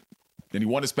married. Then he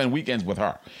wanted to spend weekends with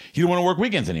her. He didn't want to work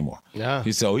weekends anymore. Yeah.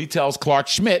 So he tells Clark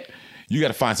Schmidt, you got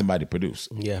to find somebody to produce.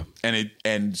 Yeah.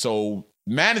 And so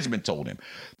management told him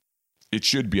it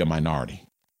should be a minority.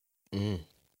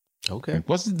 Okay. It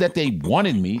wasn't that they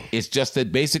wanted me. It's just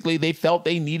that basically they felt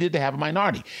they needed to have a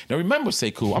minority. Now remember,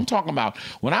 Sekou, I'm talking about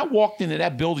when I walked into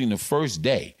that building the first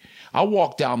day, I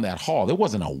walked down that hall. There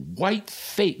wasn't a white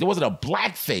face. There wasn't a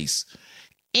black face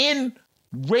in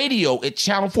radio at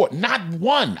Channel 4. Not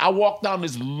one. I walked down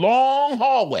this long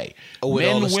hallway. Oh, with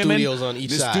all the studios on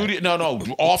each side. No,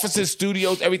 offices,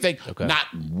 studios, everything. Okay. Not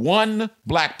one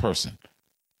black person.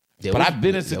 There but was- I've been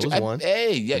in there was situations. one.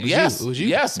 Hey, It was yes, you. It was you.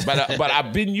 yes, but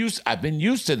I've been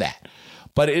used to that.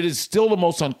 But it is still the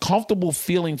most uncomfortable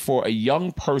feeling for a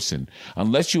young person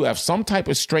unless you have some type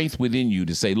of strength within you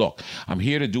to say, look, I'm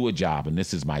here to do a job and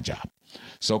this is my job.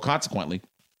 So consequently,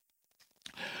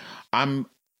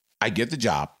 I get the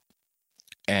job,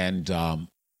 and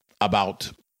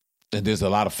there's a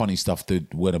lot of funny stuff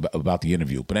about the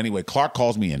interview. But anyway, Clark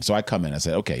calls me in. So I come in. I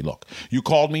said, okay, look, you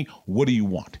called me. What do you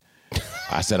want?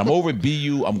 I said, I'm over at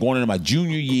BU. I'm going into my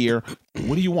junior year.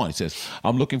 What do you want? He says,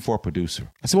 I'm looking for a producer.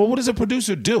 I said, well, what does a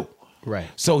producer do? Right.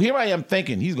 So here I am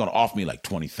thinking he's going to offer me like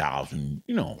 $20,000,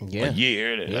 Yeah. a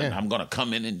year. Yeah. I'm going to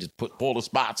come in and just pull the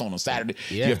spots on a Saturday.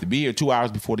 Yeah. You have to be here 2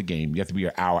 hours before the game. You have to be here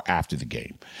an hour after the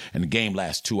game. And the game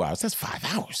lasts 2 hours. That's 5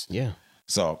 hours. Yeah.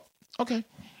 So, okay.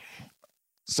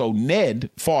 So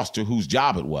Ned Foster, whose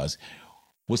job it was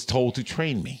told to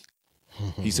train me.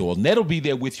 He said, well, Ned will be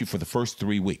there with you for the first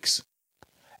 3 weeks.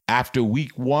 After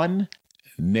week 1,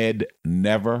 Ned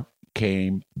never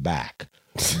came back.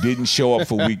 Didn't show up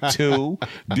for week 2.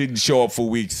 Didn't show up for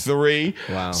week 3.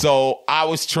 Wow. So I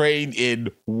was trained in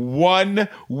 1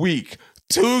 week,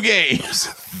 2 games.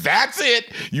 That's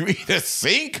it. You either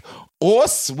sink or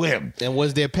swim. And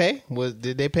was there pay?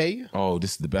 Did they pay you? Oh,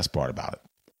 this is the best part about it.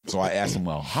 So I asked him,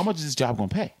 well, how much is this job going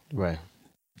to pay? Right.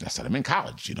 I said, I'm in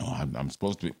college. I'm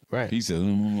supposed to be. Right. He said,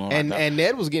 And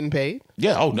Ned was getting paid.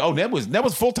 yeah. Oh, no, Ned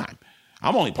was full time.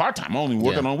 I'm only part time. I'm only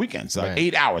working on weekends. So Right.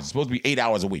 8 hours. It's supposed to be 8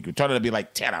 hours a week. We're trying to be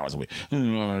like 10 hours a week.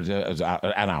 An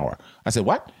hour. I said,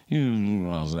 what? An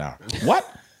hour. What?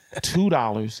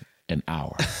 $2 an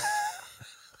hour.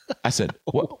 I said,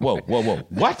 whoa.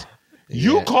 What?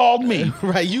 You called me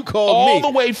Right. You called all me. the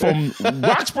way from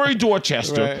Roxbury,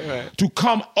 Dorchester Right. to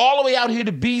come all the way out here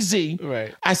to BZ.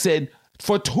 Right. I said,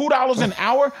 for $2 an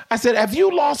hour? I said, have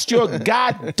you lost your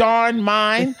god darn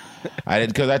mind? I did,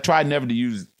 because I tried never to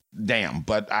use damn,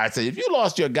 but I said, if you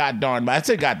lost your god darn mind, I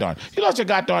said god darn. You lost your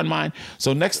god darn mind.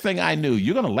 So next thing I knew,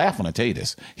 you're going to laugh when I tell you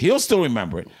this. He'll still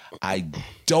remember it. I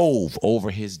dove over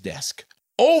his desk,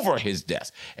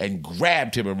 and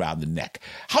grabbed him around the neck.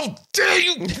 How dare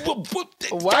you? Why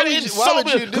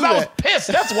would you do Because I was that? pissed.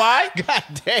 That's why. God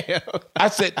damn. I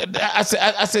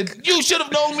said, you should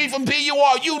have known me from BUR.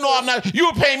 You know I'm not. You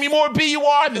were paying me more at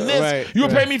BUR than this. Right, You were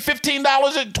right. paying me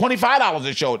 $25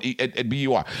 a show at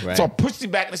BUR. Right. So I pushed him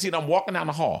back in the seat. I'm walking down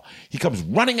the hall. He comes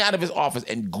running out of his office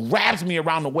and grabs me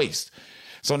around the waist.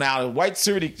 So now the white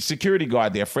security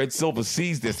guard there, Fred Silver,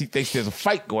 sees this. He thinks there's a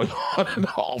fight going on in the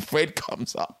hall. Fred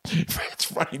comes up.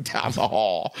 Fred's running down the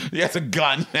hall. He has a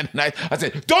gun. And I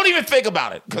said, don't even think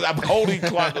about it, because I'm holding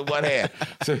Clark in one hand.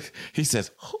 So he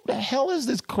says, who the hell is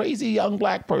this crazy young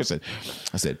black person?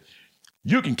 I said,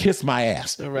 you can kiss my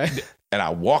ass. All right. And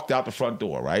I walked out the front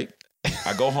door, right?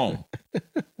 I go home.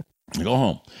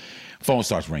 Phone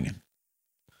starts ringing.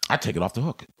 I take it off the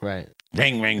hook. Right.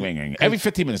 Ring, ring, ring, ring. Every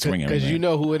 15 minutes, ring, Because ring. you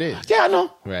know who it is. Yeah, I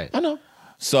know. Right. I know.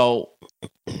 So,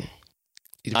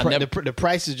 The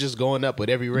price is just going up with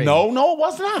every ring. no, it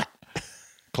was not.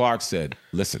 Clark said,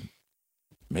 listen,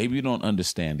 maybe you don't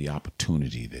understand the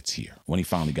opportunity that's here. When he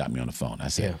finally got me on the phone, I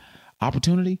said,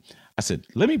 opportunity? I said,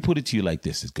 let me put it to you like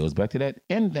this. It goes back to that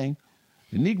end thing,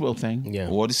 the Negro thing,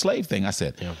 or the slave thing. I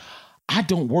said, I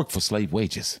don't work for slave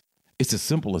wages. It's as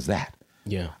simple as that.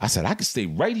 Yeah. I said, I could stay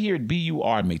right here at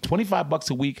BUR and make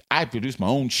 $25 a week. I produce my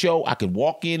own show. I could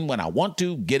walk in when I want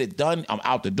to, get it done. I'm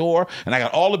out the door. And I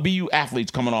got all the BU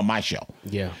athletes coming on my show.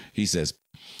 Yeah. He says,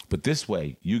 but this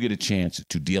way, you get a chance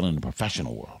to deal in the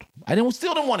professional world. I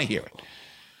still didn't want to hear it.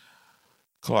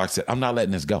 Clark said, I'm not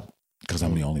letting this go, because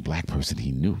I'm the only black person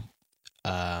he knew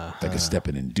that could step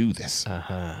in and do this.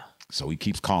 So he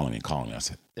keeps calling me. I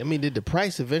said, I mean, did the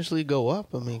price eventually go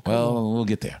up? I mean, come on. well, we'll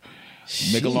get there.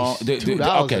 Sheesh, Make a long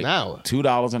 $2 an hour.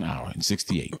 $2 an hour in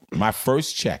 68. My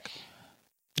first check,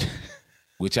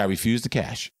 which I refused to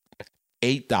cash,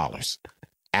 $8.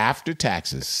 After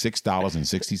taxes,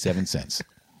 $6.67.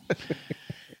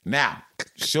 Now,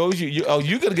 shows you're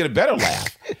going to get a better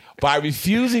laugh. By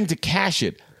refusing to cash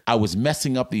it, I was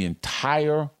messing up the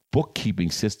entire bookkeeping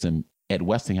system at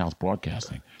Westinghouse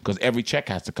Broadcasting, because every check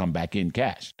has to come back in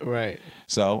cashed. Right.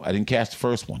 So I didn't cash the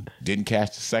first one, didn't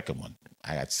cash the second one.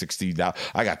 I got $60.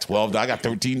 I got $12. I got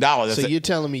 $13. So you're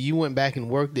telling me you went back and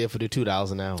worked there for the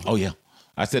 $2 an hour? Oh, yeah.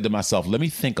 I said to myself, let me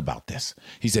think about this.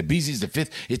 He said, BZ's the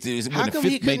fifth. How come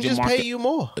he couldn't just pay you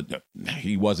more?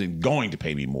 He wasn't going to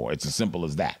pay me more. It's as simple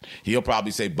as that. He'll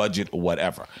probably say budget or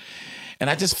whatever. And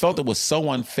I just felt it was so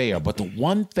unfair. But the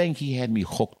one thing he had me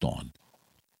hooked on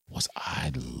was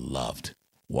I loved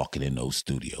walking in those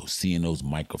studios, seeing those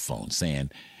microphones, saying,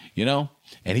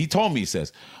 and he told me, he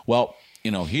says, well,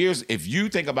 if you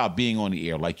think about being on the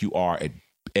air like you are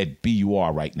at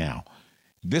BUR right now.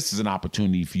 This is an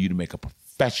opportunity for you to make a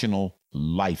professional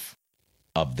life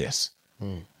of this.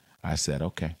 I said,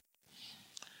 okay.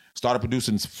 Started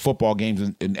producing football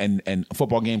games and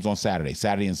football games on Saturday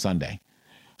and Sunday.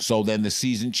 So then the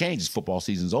season changes. Football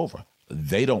season's over.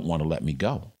 They don't want to let me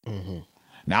go.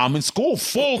 Now I'm in school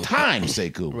full time,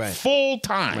 Sekou. Right. Full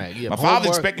time. Right. Yeah, my father's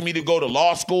expecting me to go to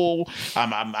law school.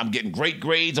 I'm getting great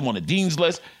grades. I'm on the dean's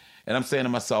list. And I'm saying to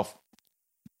myself,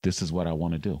 this is what I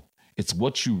want to do. It's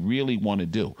what you really want to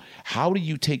do. How do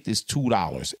you take this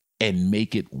 $2 and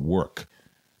make it work?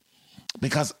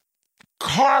 Because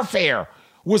car fare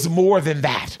was more than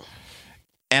that.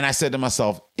 And I said to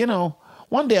myself,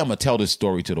 one day I'm going to tell this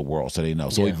story to the world so they know.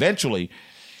 So eventually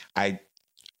I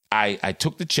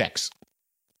took the checks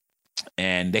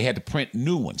and they had to print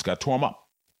new ones, got to tore them up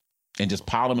and just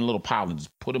pile them in a little pile and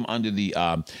just put them under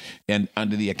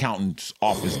the accountant's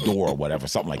office door or whatever,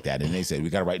 something like that. And they said, we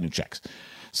got to write new checks.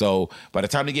 So by the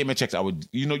time they gave me checks, I would,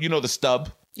 you know the stub?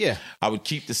 Yeah. I would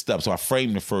keep the stub. So I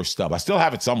framed the first stub. I still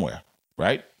have it somewhere,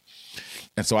 right?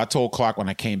 And so I told Clark when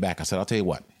I came back, I said, I'll tell you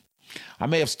what, I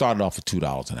may have started off at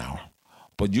 $2 an hour,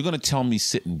 but you're going to tell me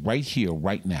sitting right here,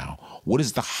 right now, what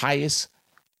is the highest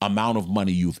amount of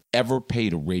money you've ever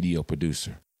paid a radio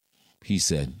producer? He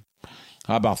said,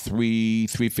 how about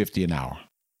 $3.50 an hour?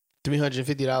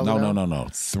 $350 No. an hour?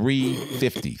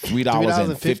 $3.50.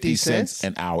 $3.50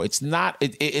 an hour. It's not.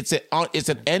 It's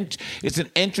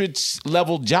an entrance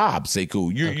level job,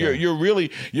 Sekou.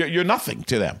 You're nothing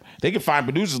to them. They can find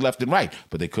producers left and right,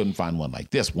 but they couldn't find one like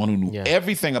this. One who knew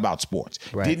everything about sports.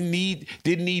 Right. Didn't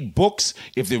need books.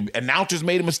 If the announcers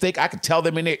made a mistake, I could tell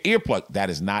them in their earplug.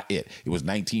 That is not it. It was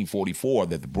 1944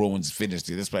 that the Bruins finished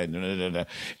this play, and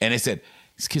they said,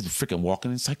 this kid's a freaking walking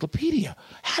encyclopedia.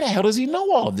 How the hell does he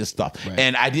know all of this stuff? Right.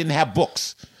 And I didn't have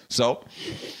books. So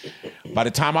by the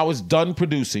time I was done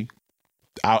producing,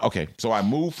 so I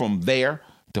moved from there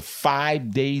to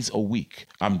 5 days a week.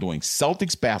 I'm doing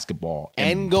Celtics basketball.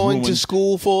 And going to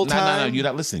school full time? No, you're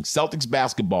not listening. Celtics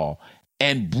basketball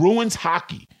and Bruins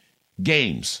hockey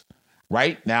games,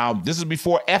 right? Now, this is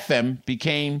before FM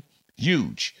became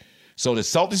huge. So the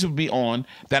Celtics would be on,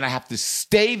 then I have to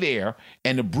stay there,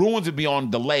 and the Bruins would be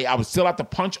on delay. I would still have to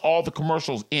punch all the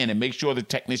commercials in and make sure the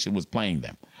technician was playing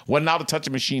them. Wasn't allowed to touch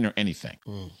a machine or anything.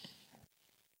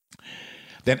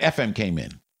 Then FM came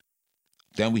in.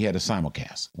 Then we had a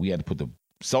simulcast. We had to put the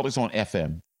Celtics on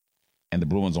FM and the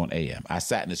Bruins on AM. I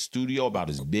sat in the studio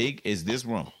about as big as this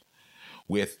room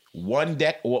with one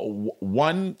deck,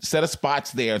 one set of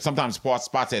spots there. Sometimes spots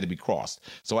had to be crossed.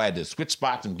 So I had to switch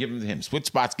spots and give them to him, switch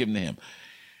spots, give them to him.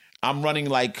 I'm running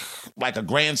like a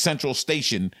Grand Central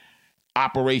Station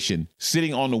operation,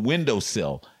 sitting on the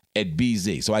windowsill at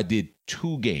BZ. So I did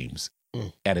 2 games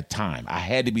at a time. I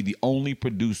had to be the only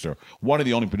producer, one of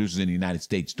the only producers in the United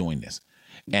States doing this.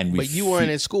 But you weren't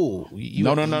at school.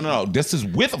 No. This is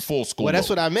with a full school. Well, that's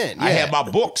what I meant. Yeah. I had my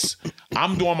books.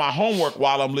 I'm doing my homework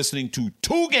while I'm listening to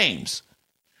 2 games.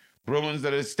 Bruins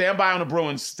that are stand by on the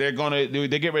Bruins. They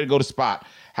get ready to go to spot.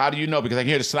 How do you know? Because I can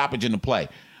hear the stoppage in the play.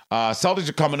 Celtics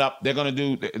are coming up. They're going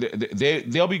to do.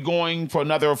 They'll be going for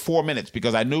another 4 minutes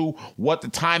because I knew what the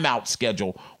timeout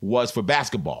schedule was for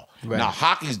basketball. Right. Now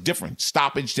hockey's different.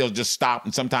 Stoppage, they'll just stop,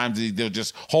 and sometimes they'll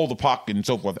just hold the puck and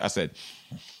so forth. I said,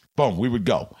 boom, we would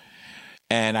go.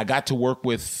 And I got to work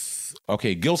with,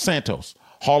 Gil Santos,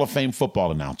 Hall of Fame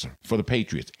football announcer for the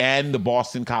Patriots and the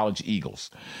Boston College Eagles.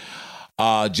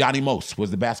 Johnny Most was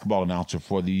the basketball announcer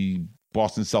for the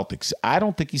Boston Celtics. I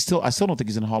still don't think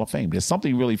he's in the Hall of Fame. There's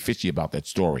something really fishy about that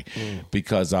story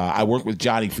because I worked with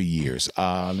Johnny for years.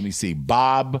 Let me see.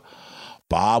 Bob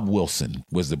Wilson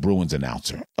was the Bruins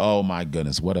announcer. Oh my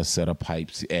goodness, what a set of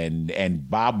pipes. And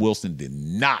Bob Wilson did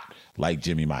not like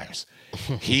Jimmy Myers.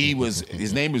 His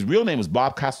real name was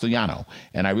Bob Castellano,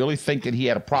 and I really think that he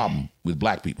had a problem with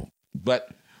black people. But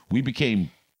we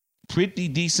became pretty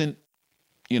decent,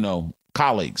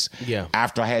 colleagues. Yeah.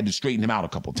 After I had to straighten him out a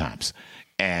couple times,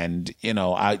 and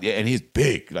and he's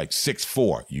big, like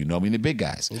 6'4". The big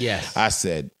guys. Yes. I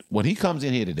said when he comes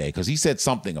in here today, because he said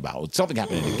something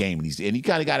happened in the game, and he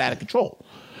kind of got out of control,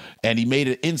 and he made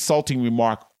an insulting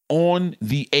remark on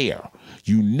the air.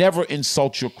 You never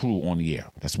insult your crew on the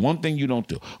air. That's one thing you don't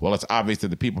do. Well, it's obvious that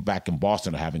the people back in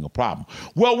Boston are having a problem.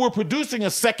 Well, we're producing a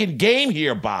second game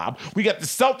here, Bob. We got the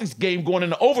Celtics game going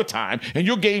into overtime, and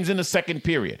your game's in the second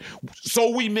period. So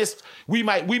we didn't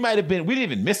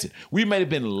even miss it. We might have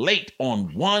been late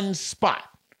on one spot,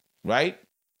 right?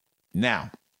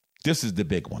 Now, this is the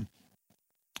big one.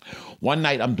 One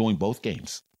night I'm doing both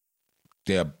games.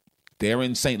 They're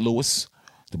in St. Louis.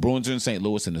 The Bruins are in St.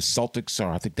 Louis, and the Celtics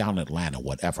are, I think, down in Atlanta,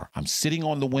 whatever. I'm sitting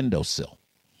on the windowsill,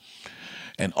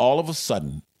 And all of a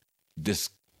sudden, this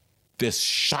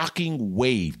shocking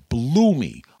wave blew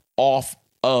me off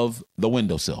of the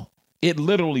windowsill. It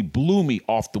literally blew me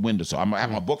off the windowsill. I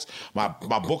have my books, my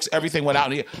books, everything went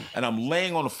out in here, and I'm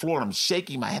laying on the floor and I'm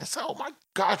shaking my head. I said, oh my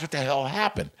gosh, what the hell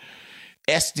happened?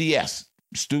 SDS,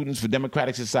 Students for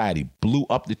Democratic Society, blew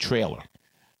up the trailer,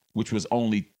 which was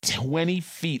only 20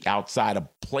 feet outside of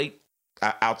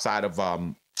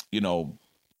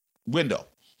window.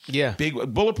 Yeah.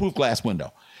 Big bulletproof glass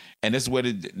window. And this is where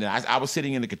I was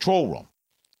sitting in the control room,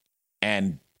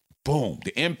 and boom,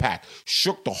 the impact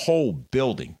shook the whole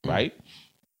building, right?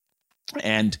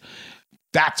 And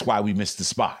that's why we missed the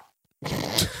spot.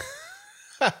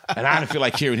 And I didn't feel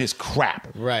like hearing his crap.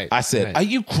 Right. I said, Are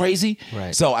you crazy?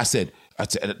 Right. So I said,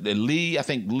 Lee, I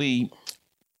think Lee,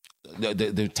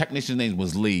 the technician's name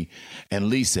was Lee, and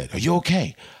Lee said, are you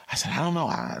okay? I said, I don't know.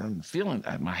 I'm feeling,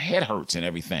 my head hurts and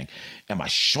everything. And my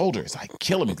shoulder is like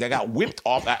killing me. I got whipped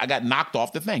off. I got knocked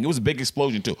off the thing. It was a big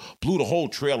explosion too. Blew the whole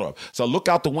trailer up. So I look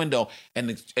out the window and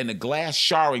the glass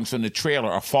shards from the trailer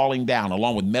are falling down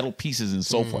along with metal pieces and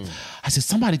so forth. I said,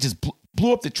 somebody just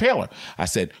blew up the trailer. I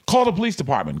said, call the police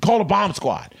department, call the bomb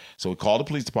squad. So we called the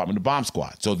police department, the bomb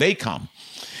squad. So they come.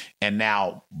 And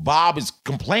now Bob is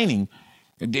complaining.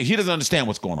 He doesn't understand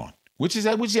what's going on, which he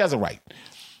has a right.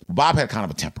 Bob had kind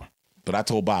of a temper. But I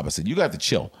told Bob, I said, you got to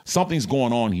chill. Something's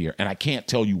going on here, and I can't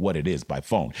tell you what it is by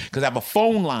phone. Because I have a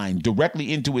phone line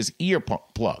directly into his ear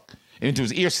plug, into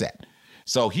his ear set.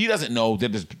 So he doesn't know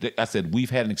that I said,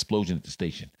 we've had an explosion at the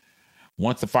station.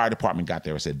 Once the fire department got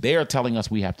there, I said, they are telling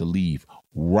us we have to leave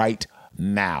right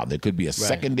now. There could be a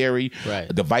secondary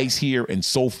device here and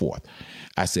so forth.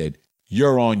 I said,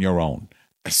 you're on your own.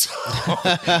 So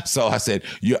I said,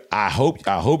 I hope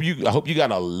you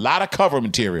got a lot of cover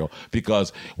material,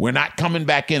 because we're not coming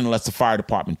back in unless the fire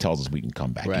department tells us we can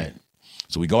come back in.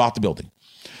 So we go out the building.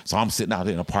 So I'm sitting out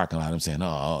there in the parking lot. I'm saying,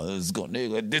 oh, they're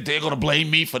going to blame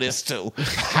me for this too.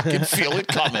 I can feel it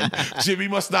coming. Jimmy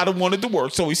must not have wanted to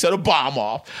work, so he set a bomb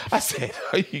off. I said,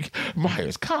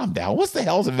 Myers, calm down. What's the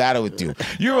hell's the matter with you?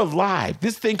 You're alive.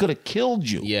 This thing could have killed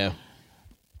you. Yeah.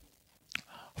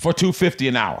 For $250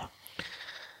 an hour.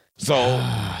 So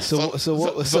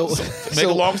make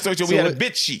a long story short, we had a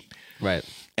bit sheet. Right.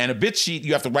 And a bit sheet,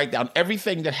 you have to write down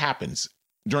everything that happens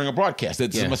during a broadcast.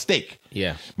 It's a mistake.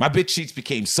 Yeah. My bit sheets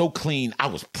became so clean, I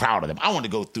was proud of them. I wanted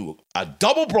to go through a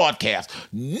double broadcast,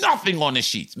 nothing on the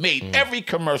sheets, made every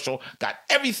commercial, got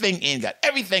everything in, got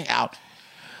everything out.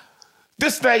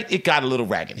 This night, it got a little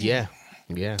raggedy. Yeah.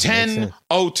 Yeah.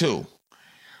 10:02.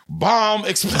 Bomb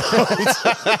explodes.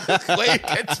 Wait, it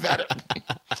gets better.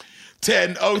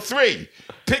 10:03.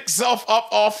 Pick self up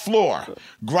off floor.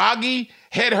 Groggy,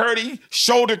 head hurting,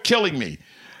 shoulder killing me.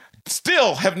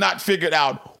 Still have not figured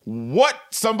out what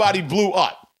somebody blew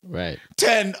up. Right.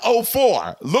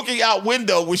 10:04. Looking out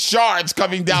window with shards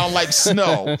coming down like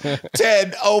snow.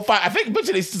 10:05. I think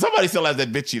somebody still has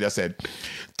that bitch sheet. I said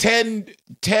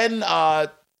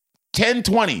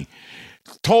 10:20.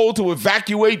 Told to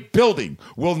evacuate building.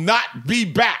 Will not be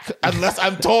back unless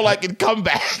I'm told I can come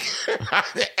back.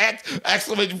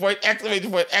 Exclamation point,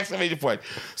 exclamation point, exclamation point.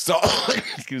 So,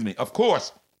 excuse me. Of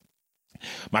course,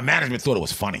 my management thought it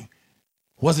was funny.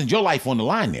 Wasn't your life on the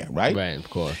line there, right? Right, of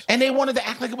course. And they wanted to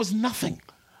act like it was nothing.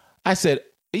 I said,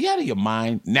 are you out of your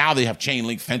mind? Now they have chain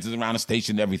link fences around the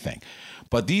station and everything.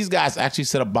 But these guys actually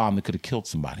set a bomb that could have killed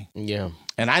somebody. Yeah.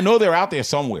 And I know they're out there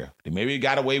somewhere. They maybe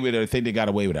got away with it or think they got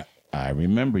away with it. I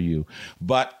remember you.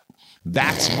 But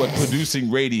that's what producing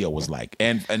radio was like.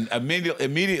 And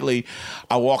immediately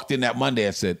I walked in that Monday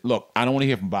and said, look, I don't want to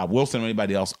hear from Bob Wilson or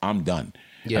anybody else. I'm done.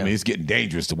 Yeah. I mean, it's getting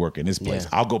dangerous to work in this place.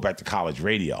 Yeah. I'll go back to college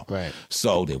radio. Right.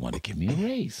 So they want to give me a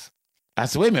raise. I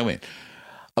said, wait a minute.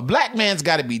 A black man's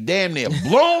got to be damn near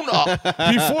blown up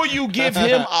before you give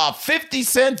him a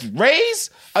 50-cent raise?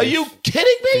 Are you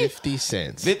kidding me? 50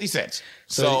 cents. 50 cents.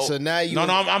 So now you... No,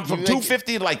 I'm from $2.50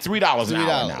 to like $3 an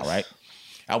hour now, right?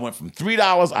 I went from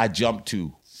 $3, I jumped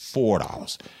to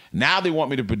 $4. Now they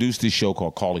want me to produce this show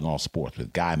called Calling All Sports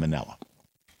with Guy Manella.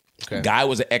 Okay. Guy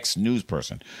was an ex-news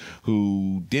person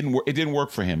who didn't work. It didn't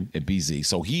work for him at BZ,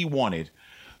 so he wanted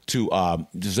to.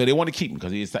 So they wanted to keep him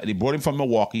because they brought him from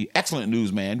Milwaukee. Excellent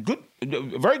newsman, good,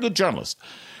 very good journalist,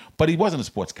 but he wasn't a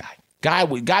sports guy. Guy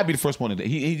would be the first one to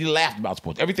he laughed about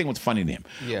sports. Everything was funny to him.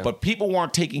 Yeah. But people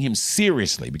weren't taking him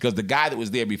seriously because the guy that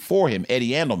was there before him,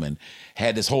 Eddie Andelman,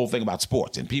 had this whole thing about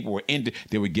sports. And people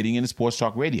were getting into sports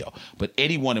talk radio. But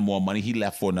Eddie wanted more money. He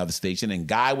left for another station. And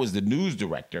Guy was the news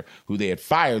director who they had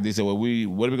fired. They said, well,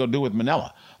 what are we going to do with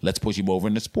Manella? Let's push him over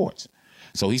into sports.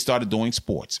 So he started doing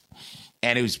sports.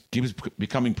 And he was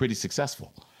becoming pretty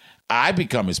successful. I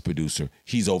become his producer.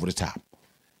 He's over the top.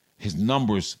 his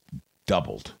numbers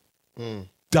doubled.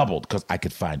 Doubled because I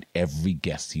could find every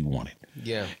guest he wanted.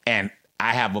 Yeah. And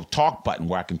I have a talk button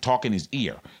where I can talk in his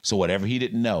ear. So whatever he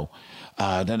didn't know,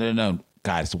 no,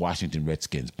 guys, the Washington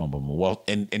Redskins. Boom, boom, boom. Well,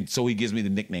 and so he gives me the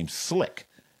nickname Slick.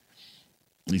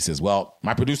 He says, well,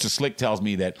 my producer Slick tells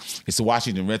me that it's the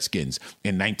Washington Redskins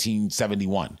in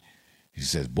 1971. He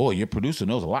says, boy, your producer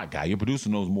knows a lot, guy. Your producer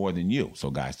knows more than you. So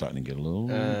guys starting to get a little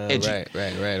edgy.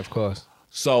 Right, of course.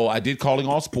 So I did Calling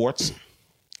All Sports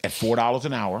at $4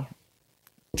 an hour,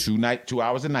 2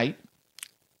 hours a night,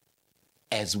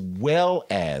 as well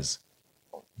as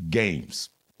games.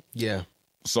 Yeah.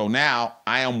 So now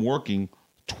I am working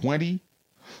 20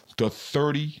 to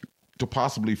 30 to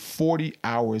possibly 40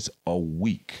 hours a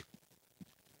week.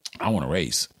 I want to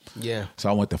raise. Yeah. So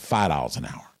I went to $5 an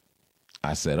hour.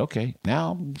 I said, okay,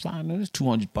 now I'm fine. There's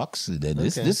 $200. Then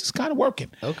this is kind of working.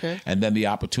 Okay. And then the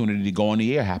opportunity to go on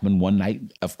the air happened one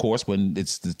night. Of course, when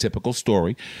it's the typical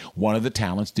story, one of the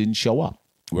talents didn't show up.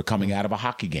 We're coming out of a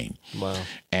hockey game. Wow.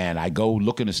 And I go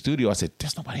look in the studio. I said,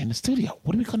 there's nobody in the studio.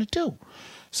 What are we going to do?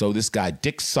 So this guy,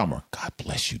 Dick Summer, God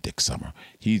bless you, Dick Summer.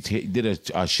 He did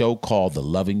a show called The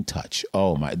Loving Touch.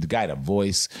 Oh, my, the guy had a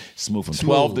voice smooth from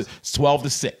 12 to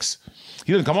 6.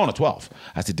 He doesn't come on at 12.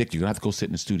 I said, Dick, you're going to have to go sit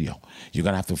in the studio. You're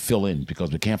going to have to fill in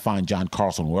because we can't find John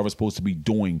Carlson. Whoever's supposed to be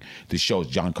doing the show is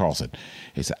John Carlson.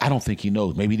 He said, I don't think he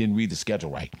knows. Maybe he didn't read the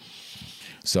schedule right.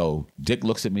 So Dick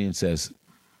looks at me and says,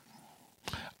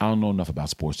 I don't know enough about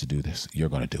sports to do this. You're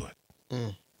going to do it.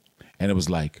 And it was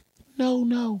like,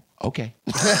 no. Okay.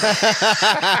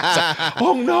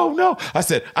 Oh, no. I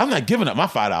said, I'm not giving up my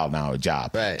 $5 an hour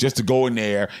job just to go in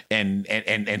there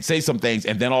and say some things,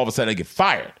 and then all of a sudden I get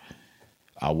fired.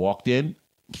 I walked in,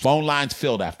 phone lines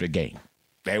filled after a game.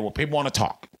 People want to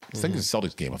talk. I think it's a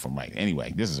Celtics game if I'm right.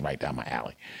 Anyway, this is right down my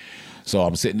alley. So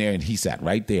I'm sitting there, and he sat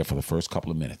right there for the first couple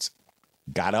of minutes.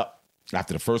 Got up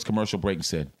after the first commercial break and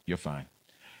said, you're fine.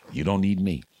 You don't need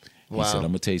me. He said, I'm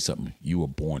going to tell you something. You were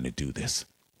born to do this.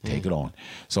 Take it on.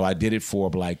 So I did it for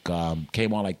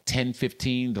came on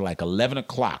 10:15 to 11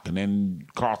 o'clock. And then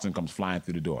Carlson comes flying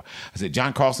through the door. I said,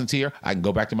 John Carlson's here. I can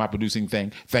go back to my producing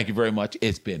thing. Thank you very much.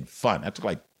 It's been fun. I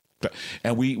took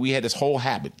and we had this whole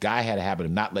habit. Guy had a habit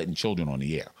of not letting children on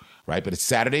the air, right? But it's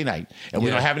Saturday night and we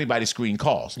don't have anybody screen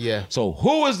calls. Yeah. So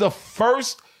who is the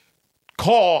first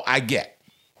call I get?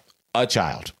 A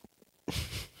child.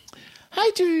 Hi,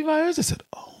 Judy Myers. I said,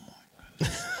 oh my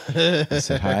goodness. I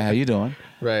said, hi, how you doing?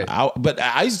 Right. But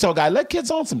I used to tell guys, let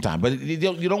kids on sometime. But you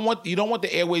don't want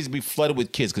the airways to be flooded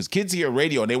with kids because kids hear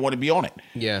radio and they want to be on it.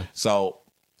 Yeah. So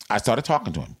I started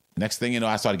talking to him. Next thing you know,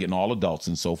 I started getting all adults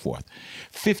and so forth.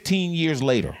 15 years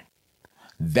later,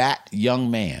 that young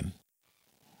man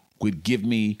would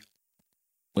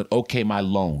okay my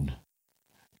loan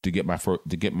to get my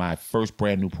first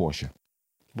brand new Porsche.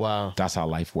 Wow. That's how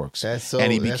life works. And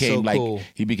he became cool.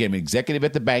 He became executive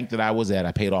at the bank that I was at.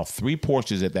 I paid off 3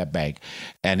 Porsches at that bank,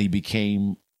 and he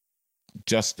became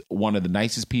just one of the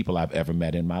nicest people I've ever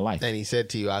met in my life. And he said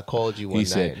to you, I called you one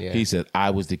night. He said,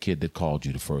 I was the kid that called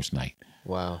you the first night.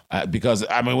 Wow. Because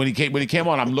when he came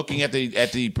on, I'm looking at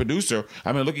the producer.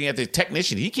 Looking at the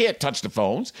technician. He can't touch the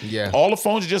phones. Yeah. All the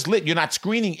phones are just lit. You're not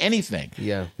screening anything.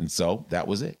 Yeah. And so that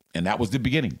was it. And that was the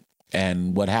beginning.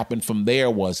 And what happened from there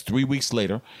was 3 weeks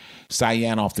later, Cy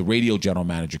Yanoff, the radio general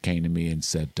manager, came to me and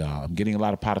said, I'm getting a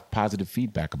lot of positive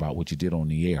feedback about what you did on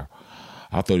the air.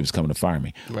 I thought he was coming to fire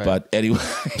me. Right. But anyway,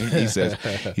 he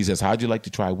says, how'd you like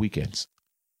to try weekends?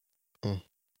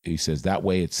 He says, that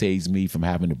way it saves me from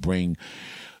having to bring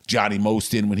Johnny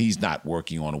Most in when he's not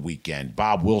working on a weekend,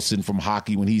 Bob Wilson from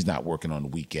hockey when he's not working on the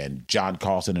weekend, John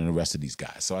Carlson and the rest of these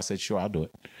guys. So I said, sure, I'll do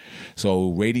it.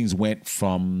 So ratings went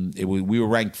from we were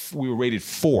rated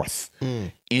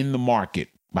 4th in the market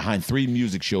behind 3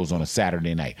 music shows on a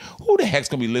Saturday night. Who the heck's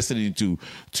gonna be listening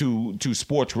to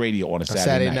sports radio on a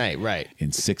Saturday night? Right.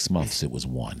 In 6 months, it was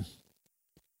 1,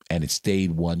 and it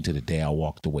stayed 1 to the day I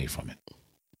walked away from it.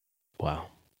 Wow.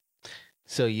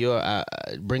 So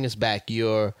bring us back.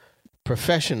 Your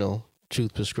professional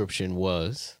truth prescription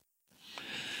was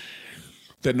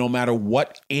that no matter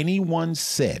what anyone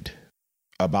said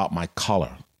about my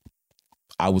color,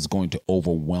 I was going to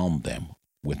overwhelm them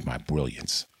with my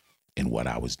brilliance in what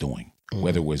I was doing,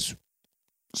 whether it was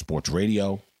sports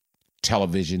radio,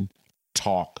 television,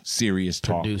 talk, serious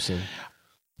talk,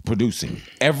 producing.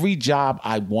 Every job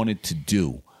I wanted to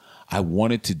do, I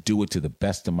wanted to do it to the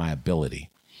best of my ability.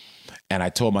 And I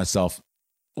told myself,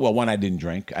 well, one, I didn't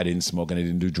drink, I didn't smoke, and I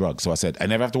didn't do drugs. So I said, I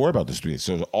never have to worry about this.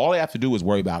 So all I have to do is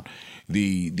worry about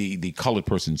the colored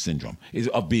person syndrome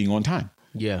of being on time.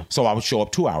 Yeah. So I would show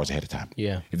up 2 hours ahead of time.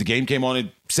 Yeah. If the game came on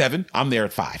at 7, I'm there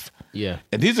at 5. Yeah.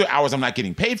 And these are hours I'm not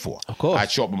getting paid for. Of course. I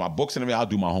show up with my books and everything. I'll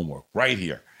do my homework right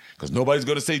here because nobody's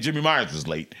going to say Jimmy Myers was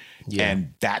late. Yeah.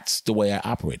 And that's the way I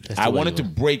operated. I wanted to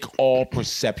break all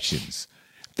perceptions.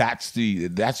 That's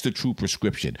the true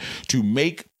prescription.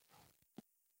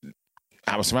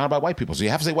 I was surrounded by white people, so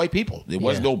you have to say white people. There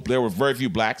were very few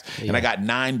blacks, and I got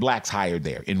 9 blacks hired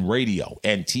there in radio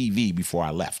and TV before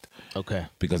I left. Okay,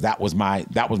 because that was my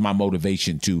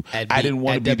motivation to. I didn't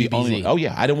want to be the only. Oh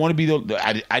yeah, I didn't want to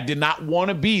be I did not want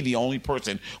to be the only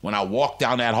person when I walked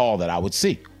down that hall that I would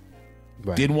see.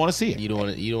 Right. Didn't want to see it. You don't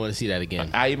want to see that again.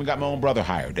 I even got my own brother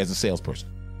hired as a salesperson.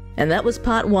 And that was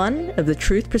part 1 of the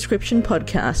Truth Prescription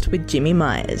podcast with Jimmy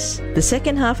Myers. The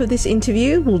second half of this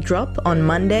interview will drop on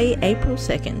Monday, April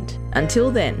 2nd.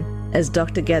 Until then, as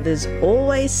Dr. Gathers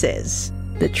always says,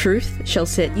 the truth shall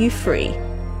set you free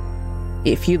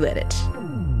if you let it.